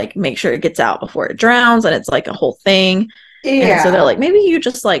like make sure it gets out before it drowns. And it's like a whole thing. And so they're Yeah. like, maybe you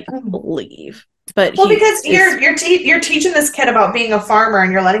just like leave. But Well, he because is, you're teaching this kid about being a farmer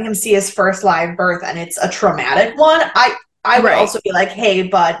and you're letting him see his first live birth and it's a traumatic one. I would right. also be like, hey,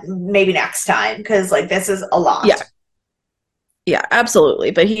 bud, maybe next time because like this is a Yeah. lot. Yeah,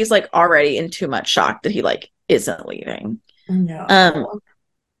 absolutely. But he's like already in too much shock that he like isn't leaving. Um, No.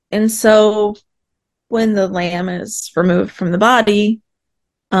 and so when the lamb is removed from the body,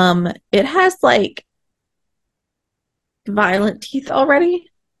 it has like violent teeth already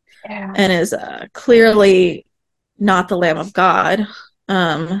Yeah. and is clearly not the Lamb of God.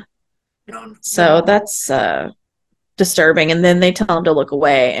 Um, No, so no. that's disturbing. And then they tell him to look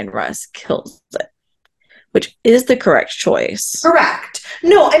away, and Russ kills it, which is the correct choice. Correct.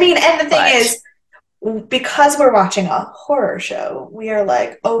 No, I mean, and the thing But is, because we're watching a horror show, we are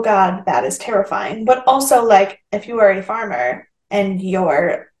like, oh God, that is terrifying. But also, like, if you are a farmer and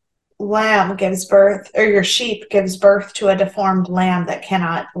your lamb gives birth, or your sheep gives birth to a deformed lamb that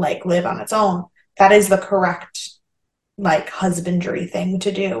cannot, like, live on its own, that is the correct, like, husbandry thing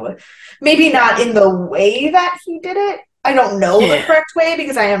to do. Maybe not yeah, in the way that he did it. I don't know the yeah, correct way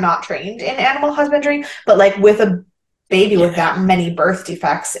because I am not trained in animal husbandry, but like with a baby with yeah, that many birth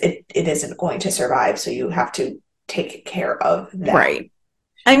defects, it isn't going to survive. So you have to take care of them. right.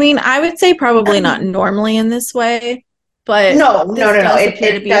 I mean, I would say probably not normally in this way, but No, no, this no, no. does It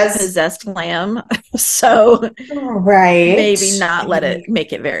appear to it be a does possessed lamb. So right. maybe not let it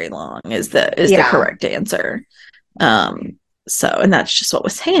make it very long is the Yeah. correct answer. Um, and that's just what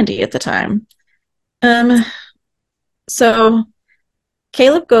was handy at the time. Um, so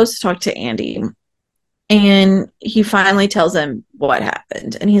Caleb goes to talk to Andy and he finally tells him what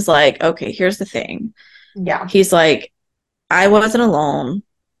happened. And he's like, okay, here's the thing. Yeah. He's like, I wasn't alone.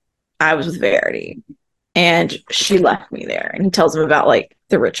 I was with Verity and she left me there. And he tells him about like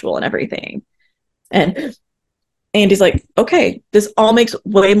the ritual and everything. And Andy's like, okay, this all makes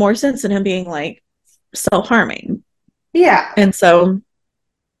way more sense than him being like self harming. Yeah. And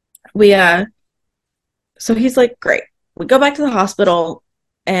we so he's like, great. We go back to the hospital,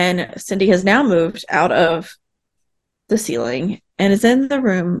 and Cindy has now moved out of the ceiling and is in the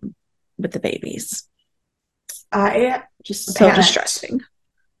room with the babies. I Just so panicked. distressing.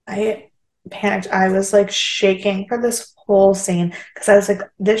 I panicked. I was like shaking for this whole scene because I was like,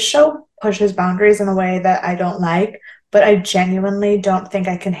 this show pushes boundaries in a way that I don't like, but I genuinely don't think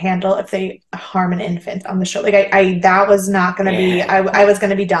I can handle if they harm an infant on the show. Like, I that was not going to be, Yeah. I was going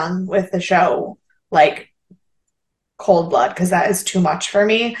to be done with the show, like cold blood, because that is too much for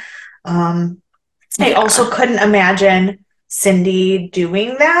me. Um, I Yeah. also couldn't imagine Cindy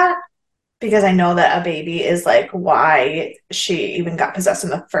doing that because I know that a baby is like why she even got possessed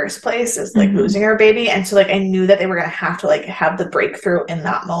in the first place is like Mm-hmm. losing her baby. And so like I knew that they were gonna have to like have the breakthrough in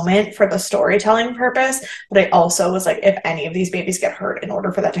that moment for the storytelling purpose. But I also was like, if any of these babies get hurt in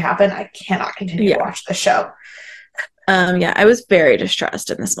order for that to happen, I cannot continue to Yeah. watch the show. Yeah, I was very distressed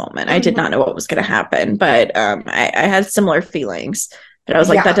in this moment. I did not Mhm. know what was going to happen, but I had similar feelings. But I was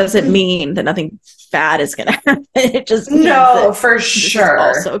like, that Yeah. doesn't mean that nothing bad is going to happen. It just means No, that for this is sure.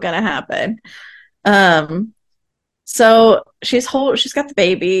 also going to happen. Um, so she's got the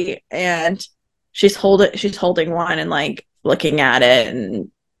baby and she's holding one and like looking at it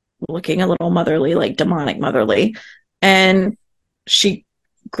and looking a little motherly, like demonic motherly. And she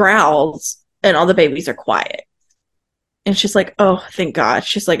growls and all the babies are quiet. And she's like, oh, thank God.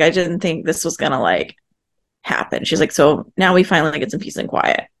 She's like, I didn't think this was gonna like happen. She's like, so now we finally get some peace and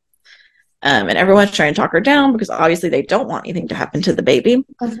quiet. And everyone's trying to talk her down because obviously they don't want anything to happen to the baby.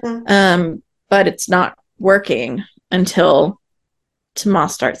 Mhm. But it's not working until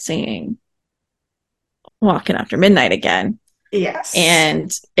Tomas starts singing Walking After Midnight again. Yes.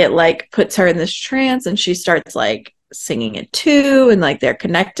 And it like puts her in this trance and she starts like singing it too. And like they're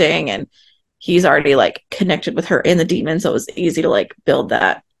connecting and he's already like connected with her in the demon. So it was easy to like build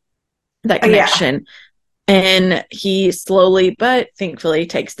that that Yeah. connection. And he slowly but thankfully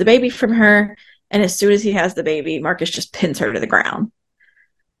takes the baby from her. And as soon as he has the baby, Marcus just pins her to the ground.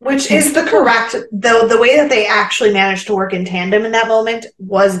 Which And is the correct, though the way that they actually managed to work in tandem in that moment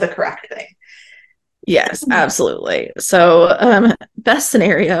was the correct thing. yes, absolutely. So, best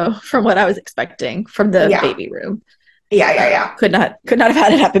scenario from what I was expecting from the Yeah. baby room. Yeah, yeah, yeah. Could not have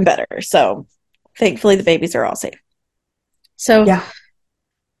had it happen better. So, thankfully, the babies are all safe. So Yeah.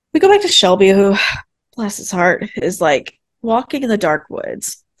 we go back to Shelby, who, bless his heart, is like walking in the dark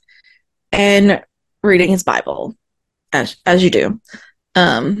woods and reading his Bible, as you do.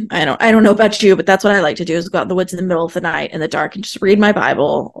 I don't know about you, but that's what I like to do is go out in the woods in the middle of the night in the dark and just read my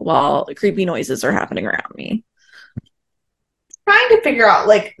Bible while creepy noises are happening around me. Trying to figure out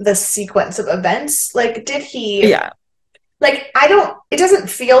like the sequence of events. Like, did he Yeah. like I don't it doesn't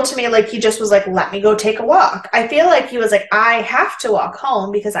feel to me like he just was like, let me go take a walk. I feel like he was like, I have to walk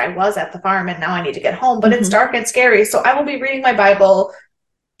home because I was at the farm and now I need to get home, but it's Mm-hmm. dark and scary, so I will be reading my Bible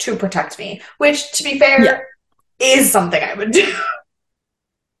to protect me, which to be Yeah. fair is something I would do.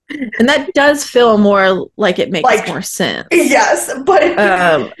 And that does feel more like it makes Like, more sense. yes, but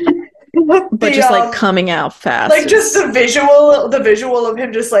Um, but the just like coming out fast like just is, the visual of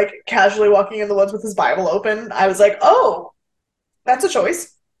him just like casually walking in the woods with his Bible open, I was like, oh, that's a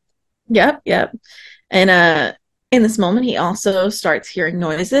choice. yep, yep. And in this moment, he also starts hearing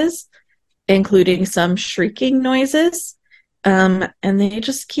noises, including some shrieking noises. And they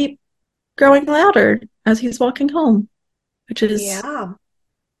just keep growing louder as he's walking home, which is Yeah,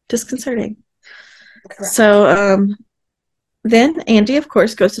 disconcerting. correct. So then Andy, of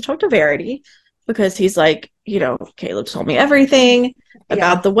course, goes to talk to Verity because he's like, Caleb told me everything Yeah.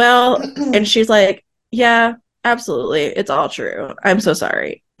 about the well. And she's like, yeah, absolutely. It's all true. I'm so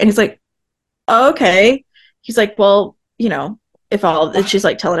sorry. And he's like, oh, okay. He's like, well, if all, and she's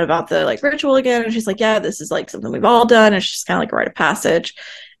like telling him about the like ritual again. And she's like, yeah, this is like something we've all done. And she's kind of like a rite of passage.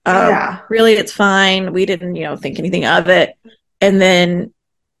 Yeah. Really, it's fine. We didn't, think anything of it. And then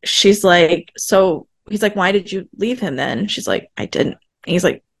she's like, so he's like, why did you leave him then? And she's like, I didn't. And he's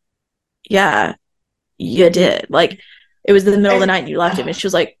like, yeah, you did. Like, it was in the middle of the I, night and you left him. And she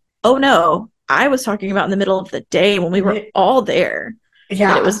was like, oh no, I was talking about in the middle of the day when we were all there. That it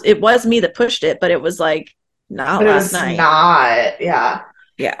yeah, was it was me that pushed it, but it was like not but it last was night. not. Yeah.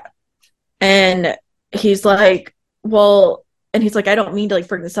 Yeah. And he's like, well, and he's like, I don't mean to like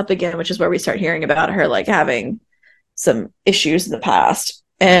bring this up again, which is where we start hearing about her like having some issues in the past.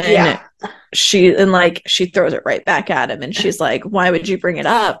 And Yeah. she throws it right back at him and she's like, why would you bring it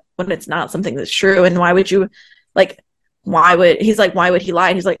up when it's not something that's true? And why would you like why would he lie?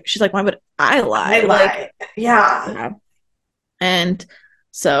 And she's like, why would I I lie? Like, lied. Yeah. yeah. And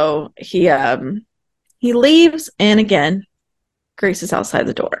so he leaves and again, Grace is outside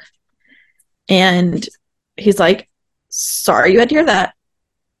the door. And he's like, sorry you had to hear that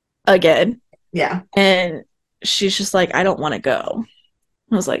again. Yeah. And she's just like, I don't want to go.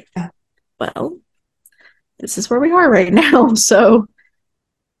 I was like, well, this is where we are right now. So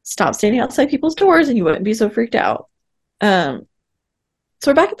stop standing outside people's doors and you wouldn't be so freaked out. Um,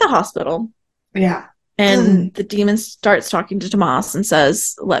 so we're back at the hospital Yeah. and the demon starts talking to Tomas and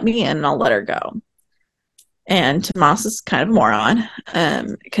says, let me in and I'll let her go. And Tomas is kind of a moron A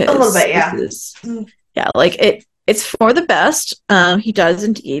little because bit, this yeah. is, yeah, like it's for the best. He does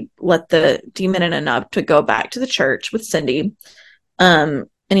indeed let the demon in enough to go back to the church with Cindy. And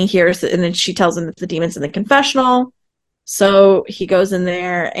he hears it, and then she tells him that the demon's in the confessional. So he goes in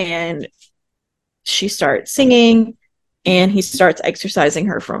there and she starts singing and he starts exorcising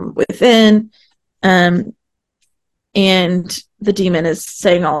her from within. Um, and the demon is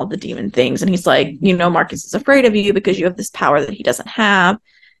saying all of the demon things. And he's like, Marcus is afraid of you because you have this power that he doesn't have.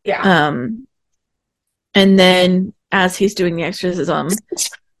 Yeah. Um, and then as he's doing the exorcism,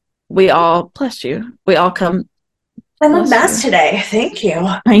 bless you, we all come, I'm a bless mess you. today. Thank you.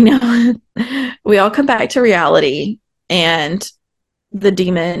 I know. We all come back to reality and the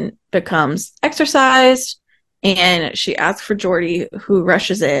demon becomes exorcised and she asks for Jordy, who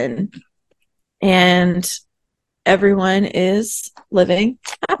rushes in, and everyone is living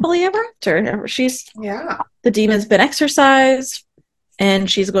happily ever after. Yeah. The demon's been exorcised and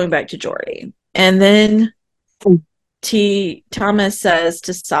she's going back to Jordy. And then Thomas says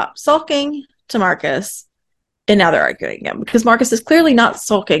to stop sulking to Marcus. And now they're arguing again because Marcus is clearly not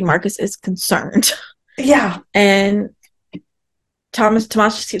sulking. Marcus is concerned. Yeah. And Thomas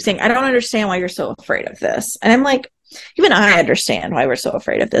just keeps saying, I don't understand why you're so afraid of this. And I'm like, even I understand why we're so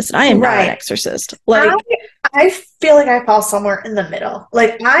afraid of this. And I am not an Right. exorcist. I Like, I feel like I fall somewhere in the middle.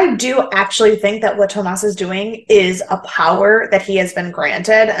 Like I do actually think that what Tomas is doing is a power that he has been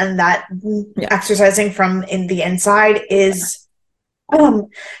granted, and that yeah, exercising from in the inside yeah, is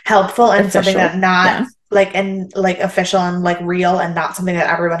helpful and something that official. not Yeah. like official and like real and not something that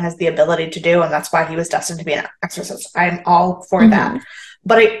everyone has the ability to do, and that's why he was destined to be an exorcist. I'm all for that. Hmm.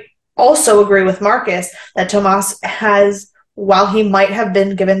 But I also agree with Marcus that Tomas has, while he might have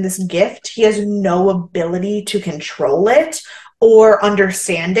been given this gift, he has no ability to control it or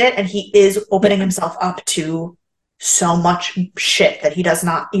understand it, and he is opening Yeah. himself up to so much shit that he does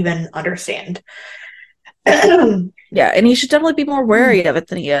not even understand. Yeah. And he should definitely be more wary of it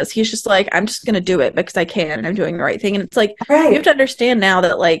than he is. He's just like, I'm just going to do it because I can and I'm doing the right thing. And it's like, you have Right. to understand now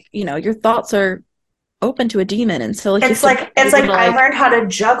that, like, your thoughts are open to a demon. And so, like, you have to be It's able like to, I like, learned how to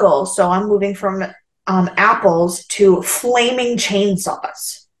juggle, so I'm moving from apples to flaming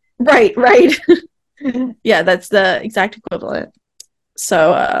chainsaws. right, right. Yeah, that's the exact equivalent.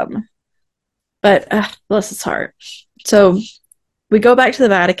 So, but bless his heart. So we go back to the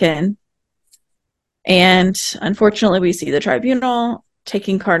Vatican, and unfortunately, we see the tribunal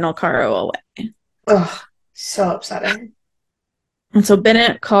taking Cardinal Caro away. Ugh, so upsetting. And so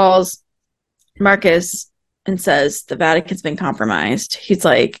Bennett calls Marcus and says the Vatican's been compromised. He's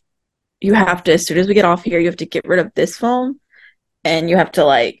like, you have to, as soon as we get off here, you have to get rid of this phone and you have to,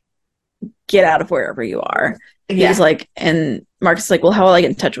 like, get out of wherever you are. He's Yeah, like, and Marcus is like, well, how will I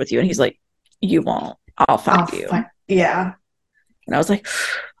get in touch with you? And he's like, you won't. I'll find I'll you. find. Yeah. And I was like,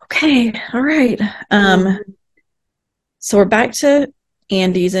 okay, all right. Mhm. So we're back to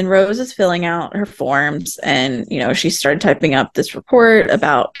Andy's, and Rose is filling out her forms, and she started typing up this report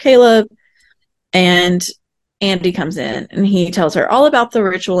about Caleb, and Andy comes in and he tells her all about the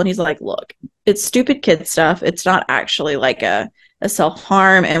ritual, and he's like, look, it's stupid kid stuff. It's not actually like a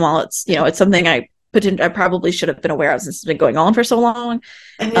self-harm, and while it's something I probably should have been aware of since it's been going on for so long.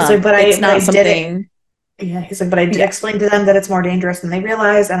 And he's like, It's but I not did it. something. Yeah, he's like, but I did Yeah, explain to them that it's more dangerous than they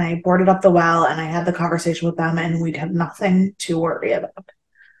realize, and I boarded up the well, and I had the conversation with them, and we'd have nothing to worry about.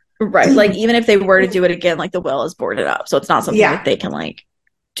 right. Like, even if they were to do it again, like, the well is boarded up, so it's not something that Yeah, they can, like,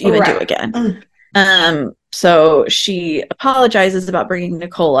 even do right. again. So she apologizes about bringing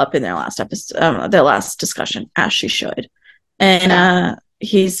Nicole up in their last episode, their last discussion, as she should. And Yeah.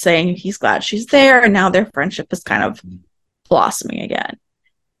 he's saying he's glad she's there, and now their friendship is kind of blossoming again.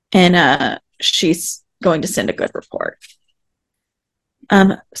 And she's going to send a good report.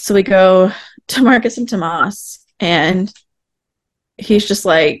 So we go to Marcus and Tomas, and he's just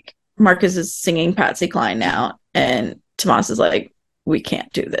like, Marcus is singing Patsy Cline now, and Tomas is like, we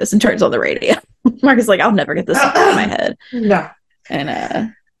can't do this, and turns on the radio. Marcus is like, I'll never get this song out of my head. No.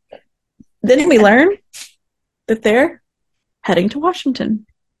 And then we learn that they're heading to Washington.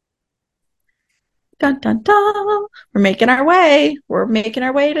 Dun dun dun. We're making our way. We're making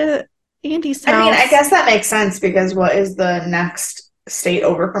our way to Andy's I mean, I house. guess that makes sense because what is the next state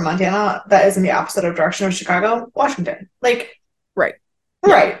over from Montana that is in the opposite of direction of Chicago? Washington. Like, Right.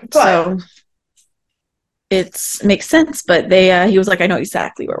 Yeah. right. But So it makes sense, but he was like, I know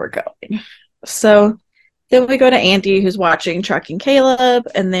exactly where we're going. So then we go to Andy, who's watching Truck and Caleb,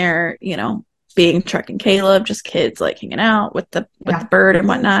 and they're, being Truck and Caleb, just kids, like, hanging out with the yeah. bird and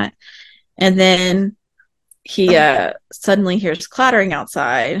whatnot. And then he suddenly hears clattering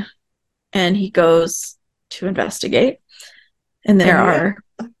outside, and he goes to investigate. And there And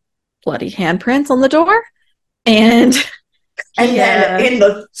yeah. are bloody handprints on the door. And And then in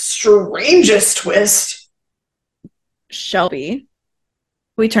the strangest twist, Shelby,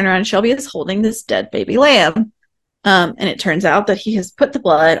 we turn around, and Shelby is holding this dead baby lamb. And it turns out that he has put the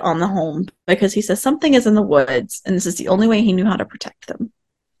blood on the home because he says something is in the woods, and this is the only way he knew how to protect them.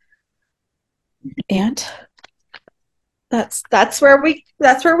 And that's where we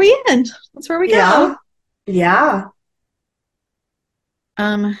end. That's where we yeah. go. Yeah.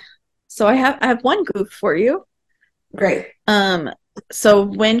 So I have one goof for you. Great. So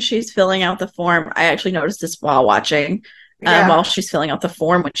when she's filling out the form, I actually noticed this while watching. Yeah. While she's filling out the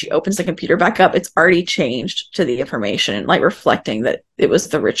form, when she opens the computer back up, it's already changed to the information, like, reflecting that it was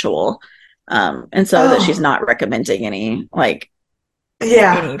the ritual. And so that she's Oh. not recommending any, like,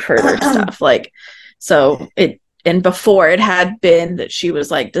 Yeah. any further stuff. Like, so and before it had been that she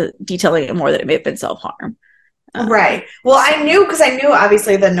was, like, detailing it more that it may have been self-harm. Right. Well, I knew because I knew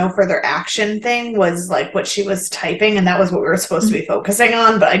obviously the no further action thing was like what she was typing, and that was what we were supposed to be focusing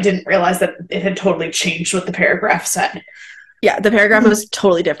on, but I didn't realize that it had totally changed what the paragraph said. Yeah, the paragraph was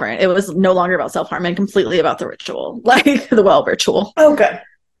totally different. It was no longer about self-harm and completely about the ritual, like the well ritual. Oh, good.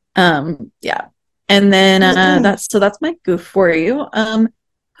 Yeah. And then that's my goof for you.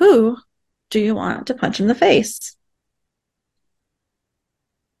 Who do you want to punch in the face?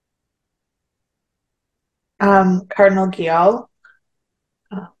 Cardinal Gio.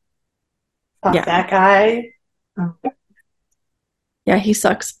 Oh, fuck Yeah. that guy. Oh. Yeah, he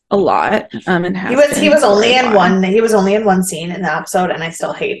sucks a lot, and He has was he been was for a only in while. one scene in the episode, and I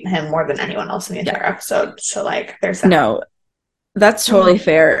still hate him more than anyone else in the Yeah. entire episode. So like, there's that. No, that's totally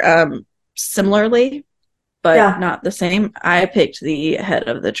fair. Similarly, but Yeah, not the same. I picked the head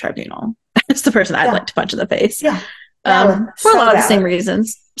of the tribunal. It's the person I'd yeah, like to punch in the face. yeah. Valid, For a so lot of the same valid.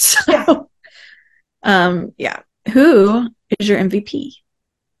 reasons. Yeah, So, yeah. Who is your MVP?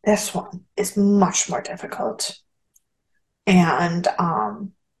 this one is much more difficult, and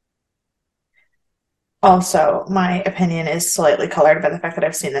also my opinion is slightly colored by the fact that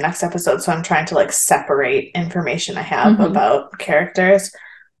I've seen the next episode, so I'm trying to like separate information I have Mm-hmm. about characters.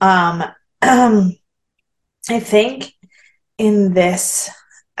 Um, um I think in this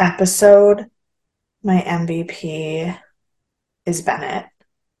episode, my MVP is Bennett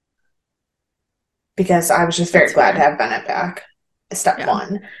because I was just very That's glad to fair. have Bennett back. Step Yeah.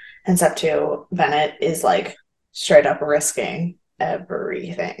 one. And step two, Bennett is like straight up risking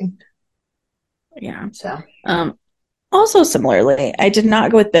everything. Yeah. So, Um, Also, similarly, I did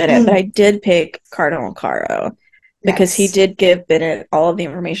not go with Bennett, but I did pick Cardinal Caro because he nice. did give Bennett all of the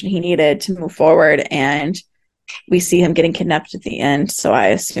information he needed to move forward, and we see him getting kidnapped at the end. So I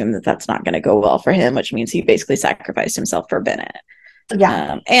assume that that's not going to go well for him, which means he basically sacrificed himself for Bennett,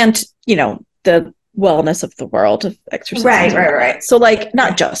 Yeah. and the wellness of the world of exorcisms Right, and right, whatnot. right. So like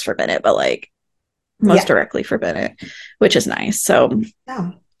not Yeah. just for Bennett, but like most Yeah. directly for Bennett, which is nice. So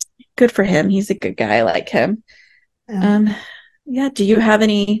No. good for him. He's a good guy. I like him. No. Um, yeah. Do you have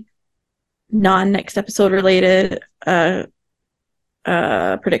any non next episode related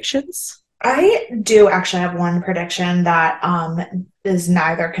predictions? I do actually have one prediction that is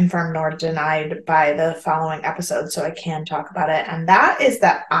neither confirmed nor denied by the following episode, so I can talk about it. And that is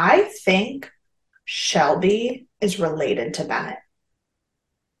that I think Shelby is related to Bennett.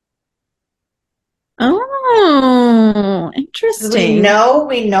 Oh, interesting. We know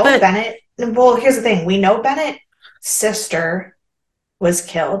But Bennett. Well, here's the thing. We know Bennett's sister was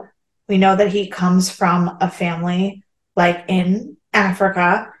killed. We know that he comes from a family like in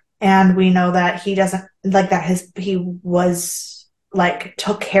Africa, and we know that he doesn't like that he was like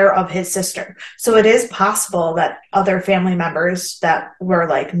took care of his sister. So it is possible that other family members that were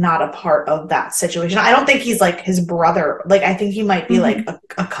like not a part of that situation. I don't think he's like his brother. Like I think he might be like mhm,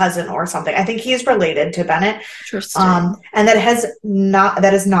 a cousin or something. I think he's related to Bennett. interesting. And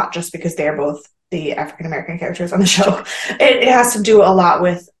that is not just because they are both the African American characters on the show. It has to do a lot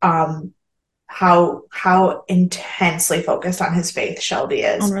with how intensely focused on his faith Shelby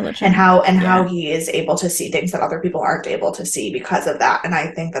On is, and religion. how Yeah. he is able to see things that other people aren't able to see because of that. And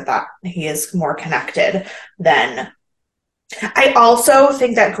I think that he is more connected than. I also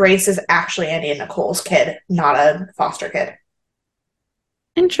think that Grace is actually Andy and Nicole's kid, not a foster kid.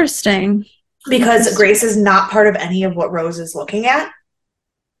 Interesting. Because Interesting. Grace is not part of any of what Rose is looking at.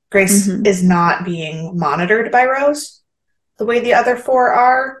 Grace Hmm. is not being monitored by Rose the way the other four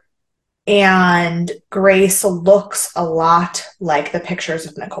are. And Grace looks a lot like the pictures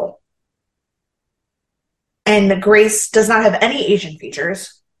of Nicole. And Grace does not have any Asian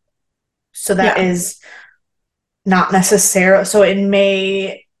features. So that Yeah. is not necessarily, so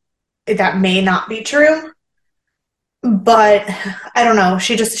that may not be true. But I don't know.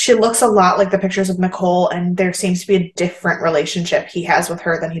 She looks a lot like the pictures of Nicole, and there seems to be a different relationship he has with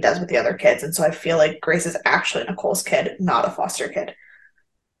her than he does with the other kids. And so I feel like Grace is actually Nicole's kid, not a foster kid.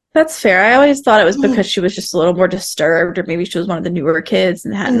 That's fair. I always thought it was Mm. because she was just a little more disturbed, or maybe she was one of the newer kids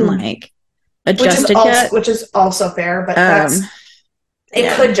and hadn't like adjusted yet. Which is also fair, but Um, it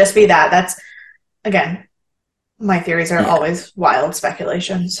yeah, could just be that. That's again, my theories are yeah, always wild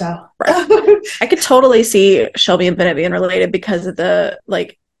speculation. So right. I could totally see Shelby and Bennett being related because of the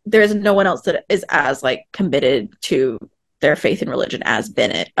like. There's no one else that is as like committed to their faith and religion as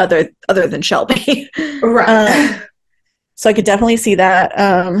Bennett, other than Shelby. right. So I could definitely see that.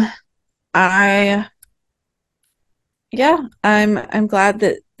 I yeah, I'm glad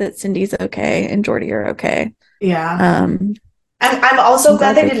that Cindy's okay and Jordy are okay. Yeah. Um, I'm I'm also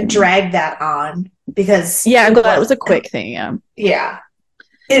glad glad they they didn't can. drag that on because Yeah, I'm it glad it was was a quick thing. Yeah. yeah.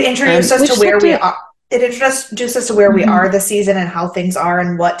 It introduced us We to just have where we to. are. It introduced us to where we are Mhm. this season and how things are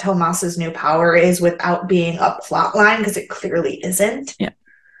and what Tomas's new power is without being a plot line because it clearly isn't. Yeah.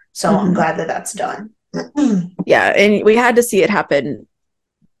 So I'm Hmm. glad that that's done. Yeah, and we had to see it happen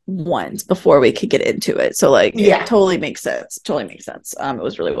once before we could get into it. So like it Yeah. totally makes sense. Totally makes sense. It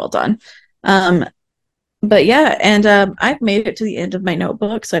was really well done. Um, But yeah, and I've made it to the end of my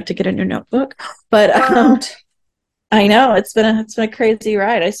notebook, so I have to get a new notebook. But What? I know it's been a crazy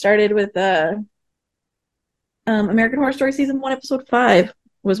ride. I started with American Horror Story season 1, episode 5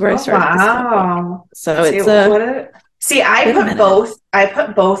 was where I Oh started this notebook. wow. So See it's a what it See, I been a put minute.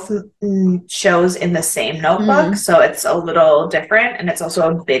 both shows in the same notebook, Mm, so it's a little different and it's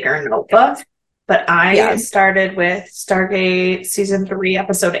also a bigger notebook. But I yeah. started with Stargate season 3,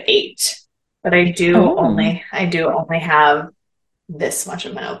 episode 8. But Oh, I do only have this much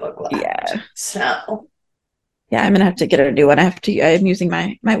of my notebook left. yeah. So, Yeah, I'm gonna have to get a new one. I'm using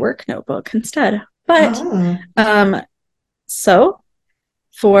my work notebook instead. But oh. um so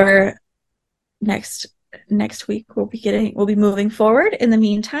for next next week we'll be moving forward. In the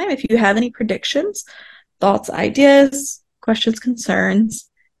meantime, if you have any predictions, thoughts, ideas, questions, concerns,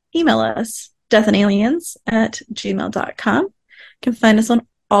 email us deathandaliens@gmail.com. You can find us on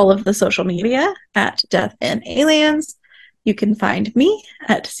all of the social media at Death and Aliens. You can find me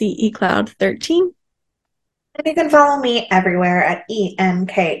at CECloud13. And you can follow me everywhere at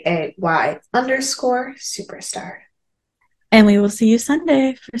ENKAY_superstar. And we will see you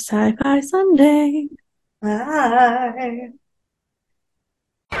Sunday for Sci Fi Sunday. Bye.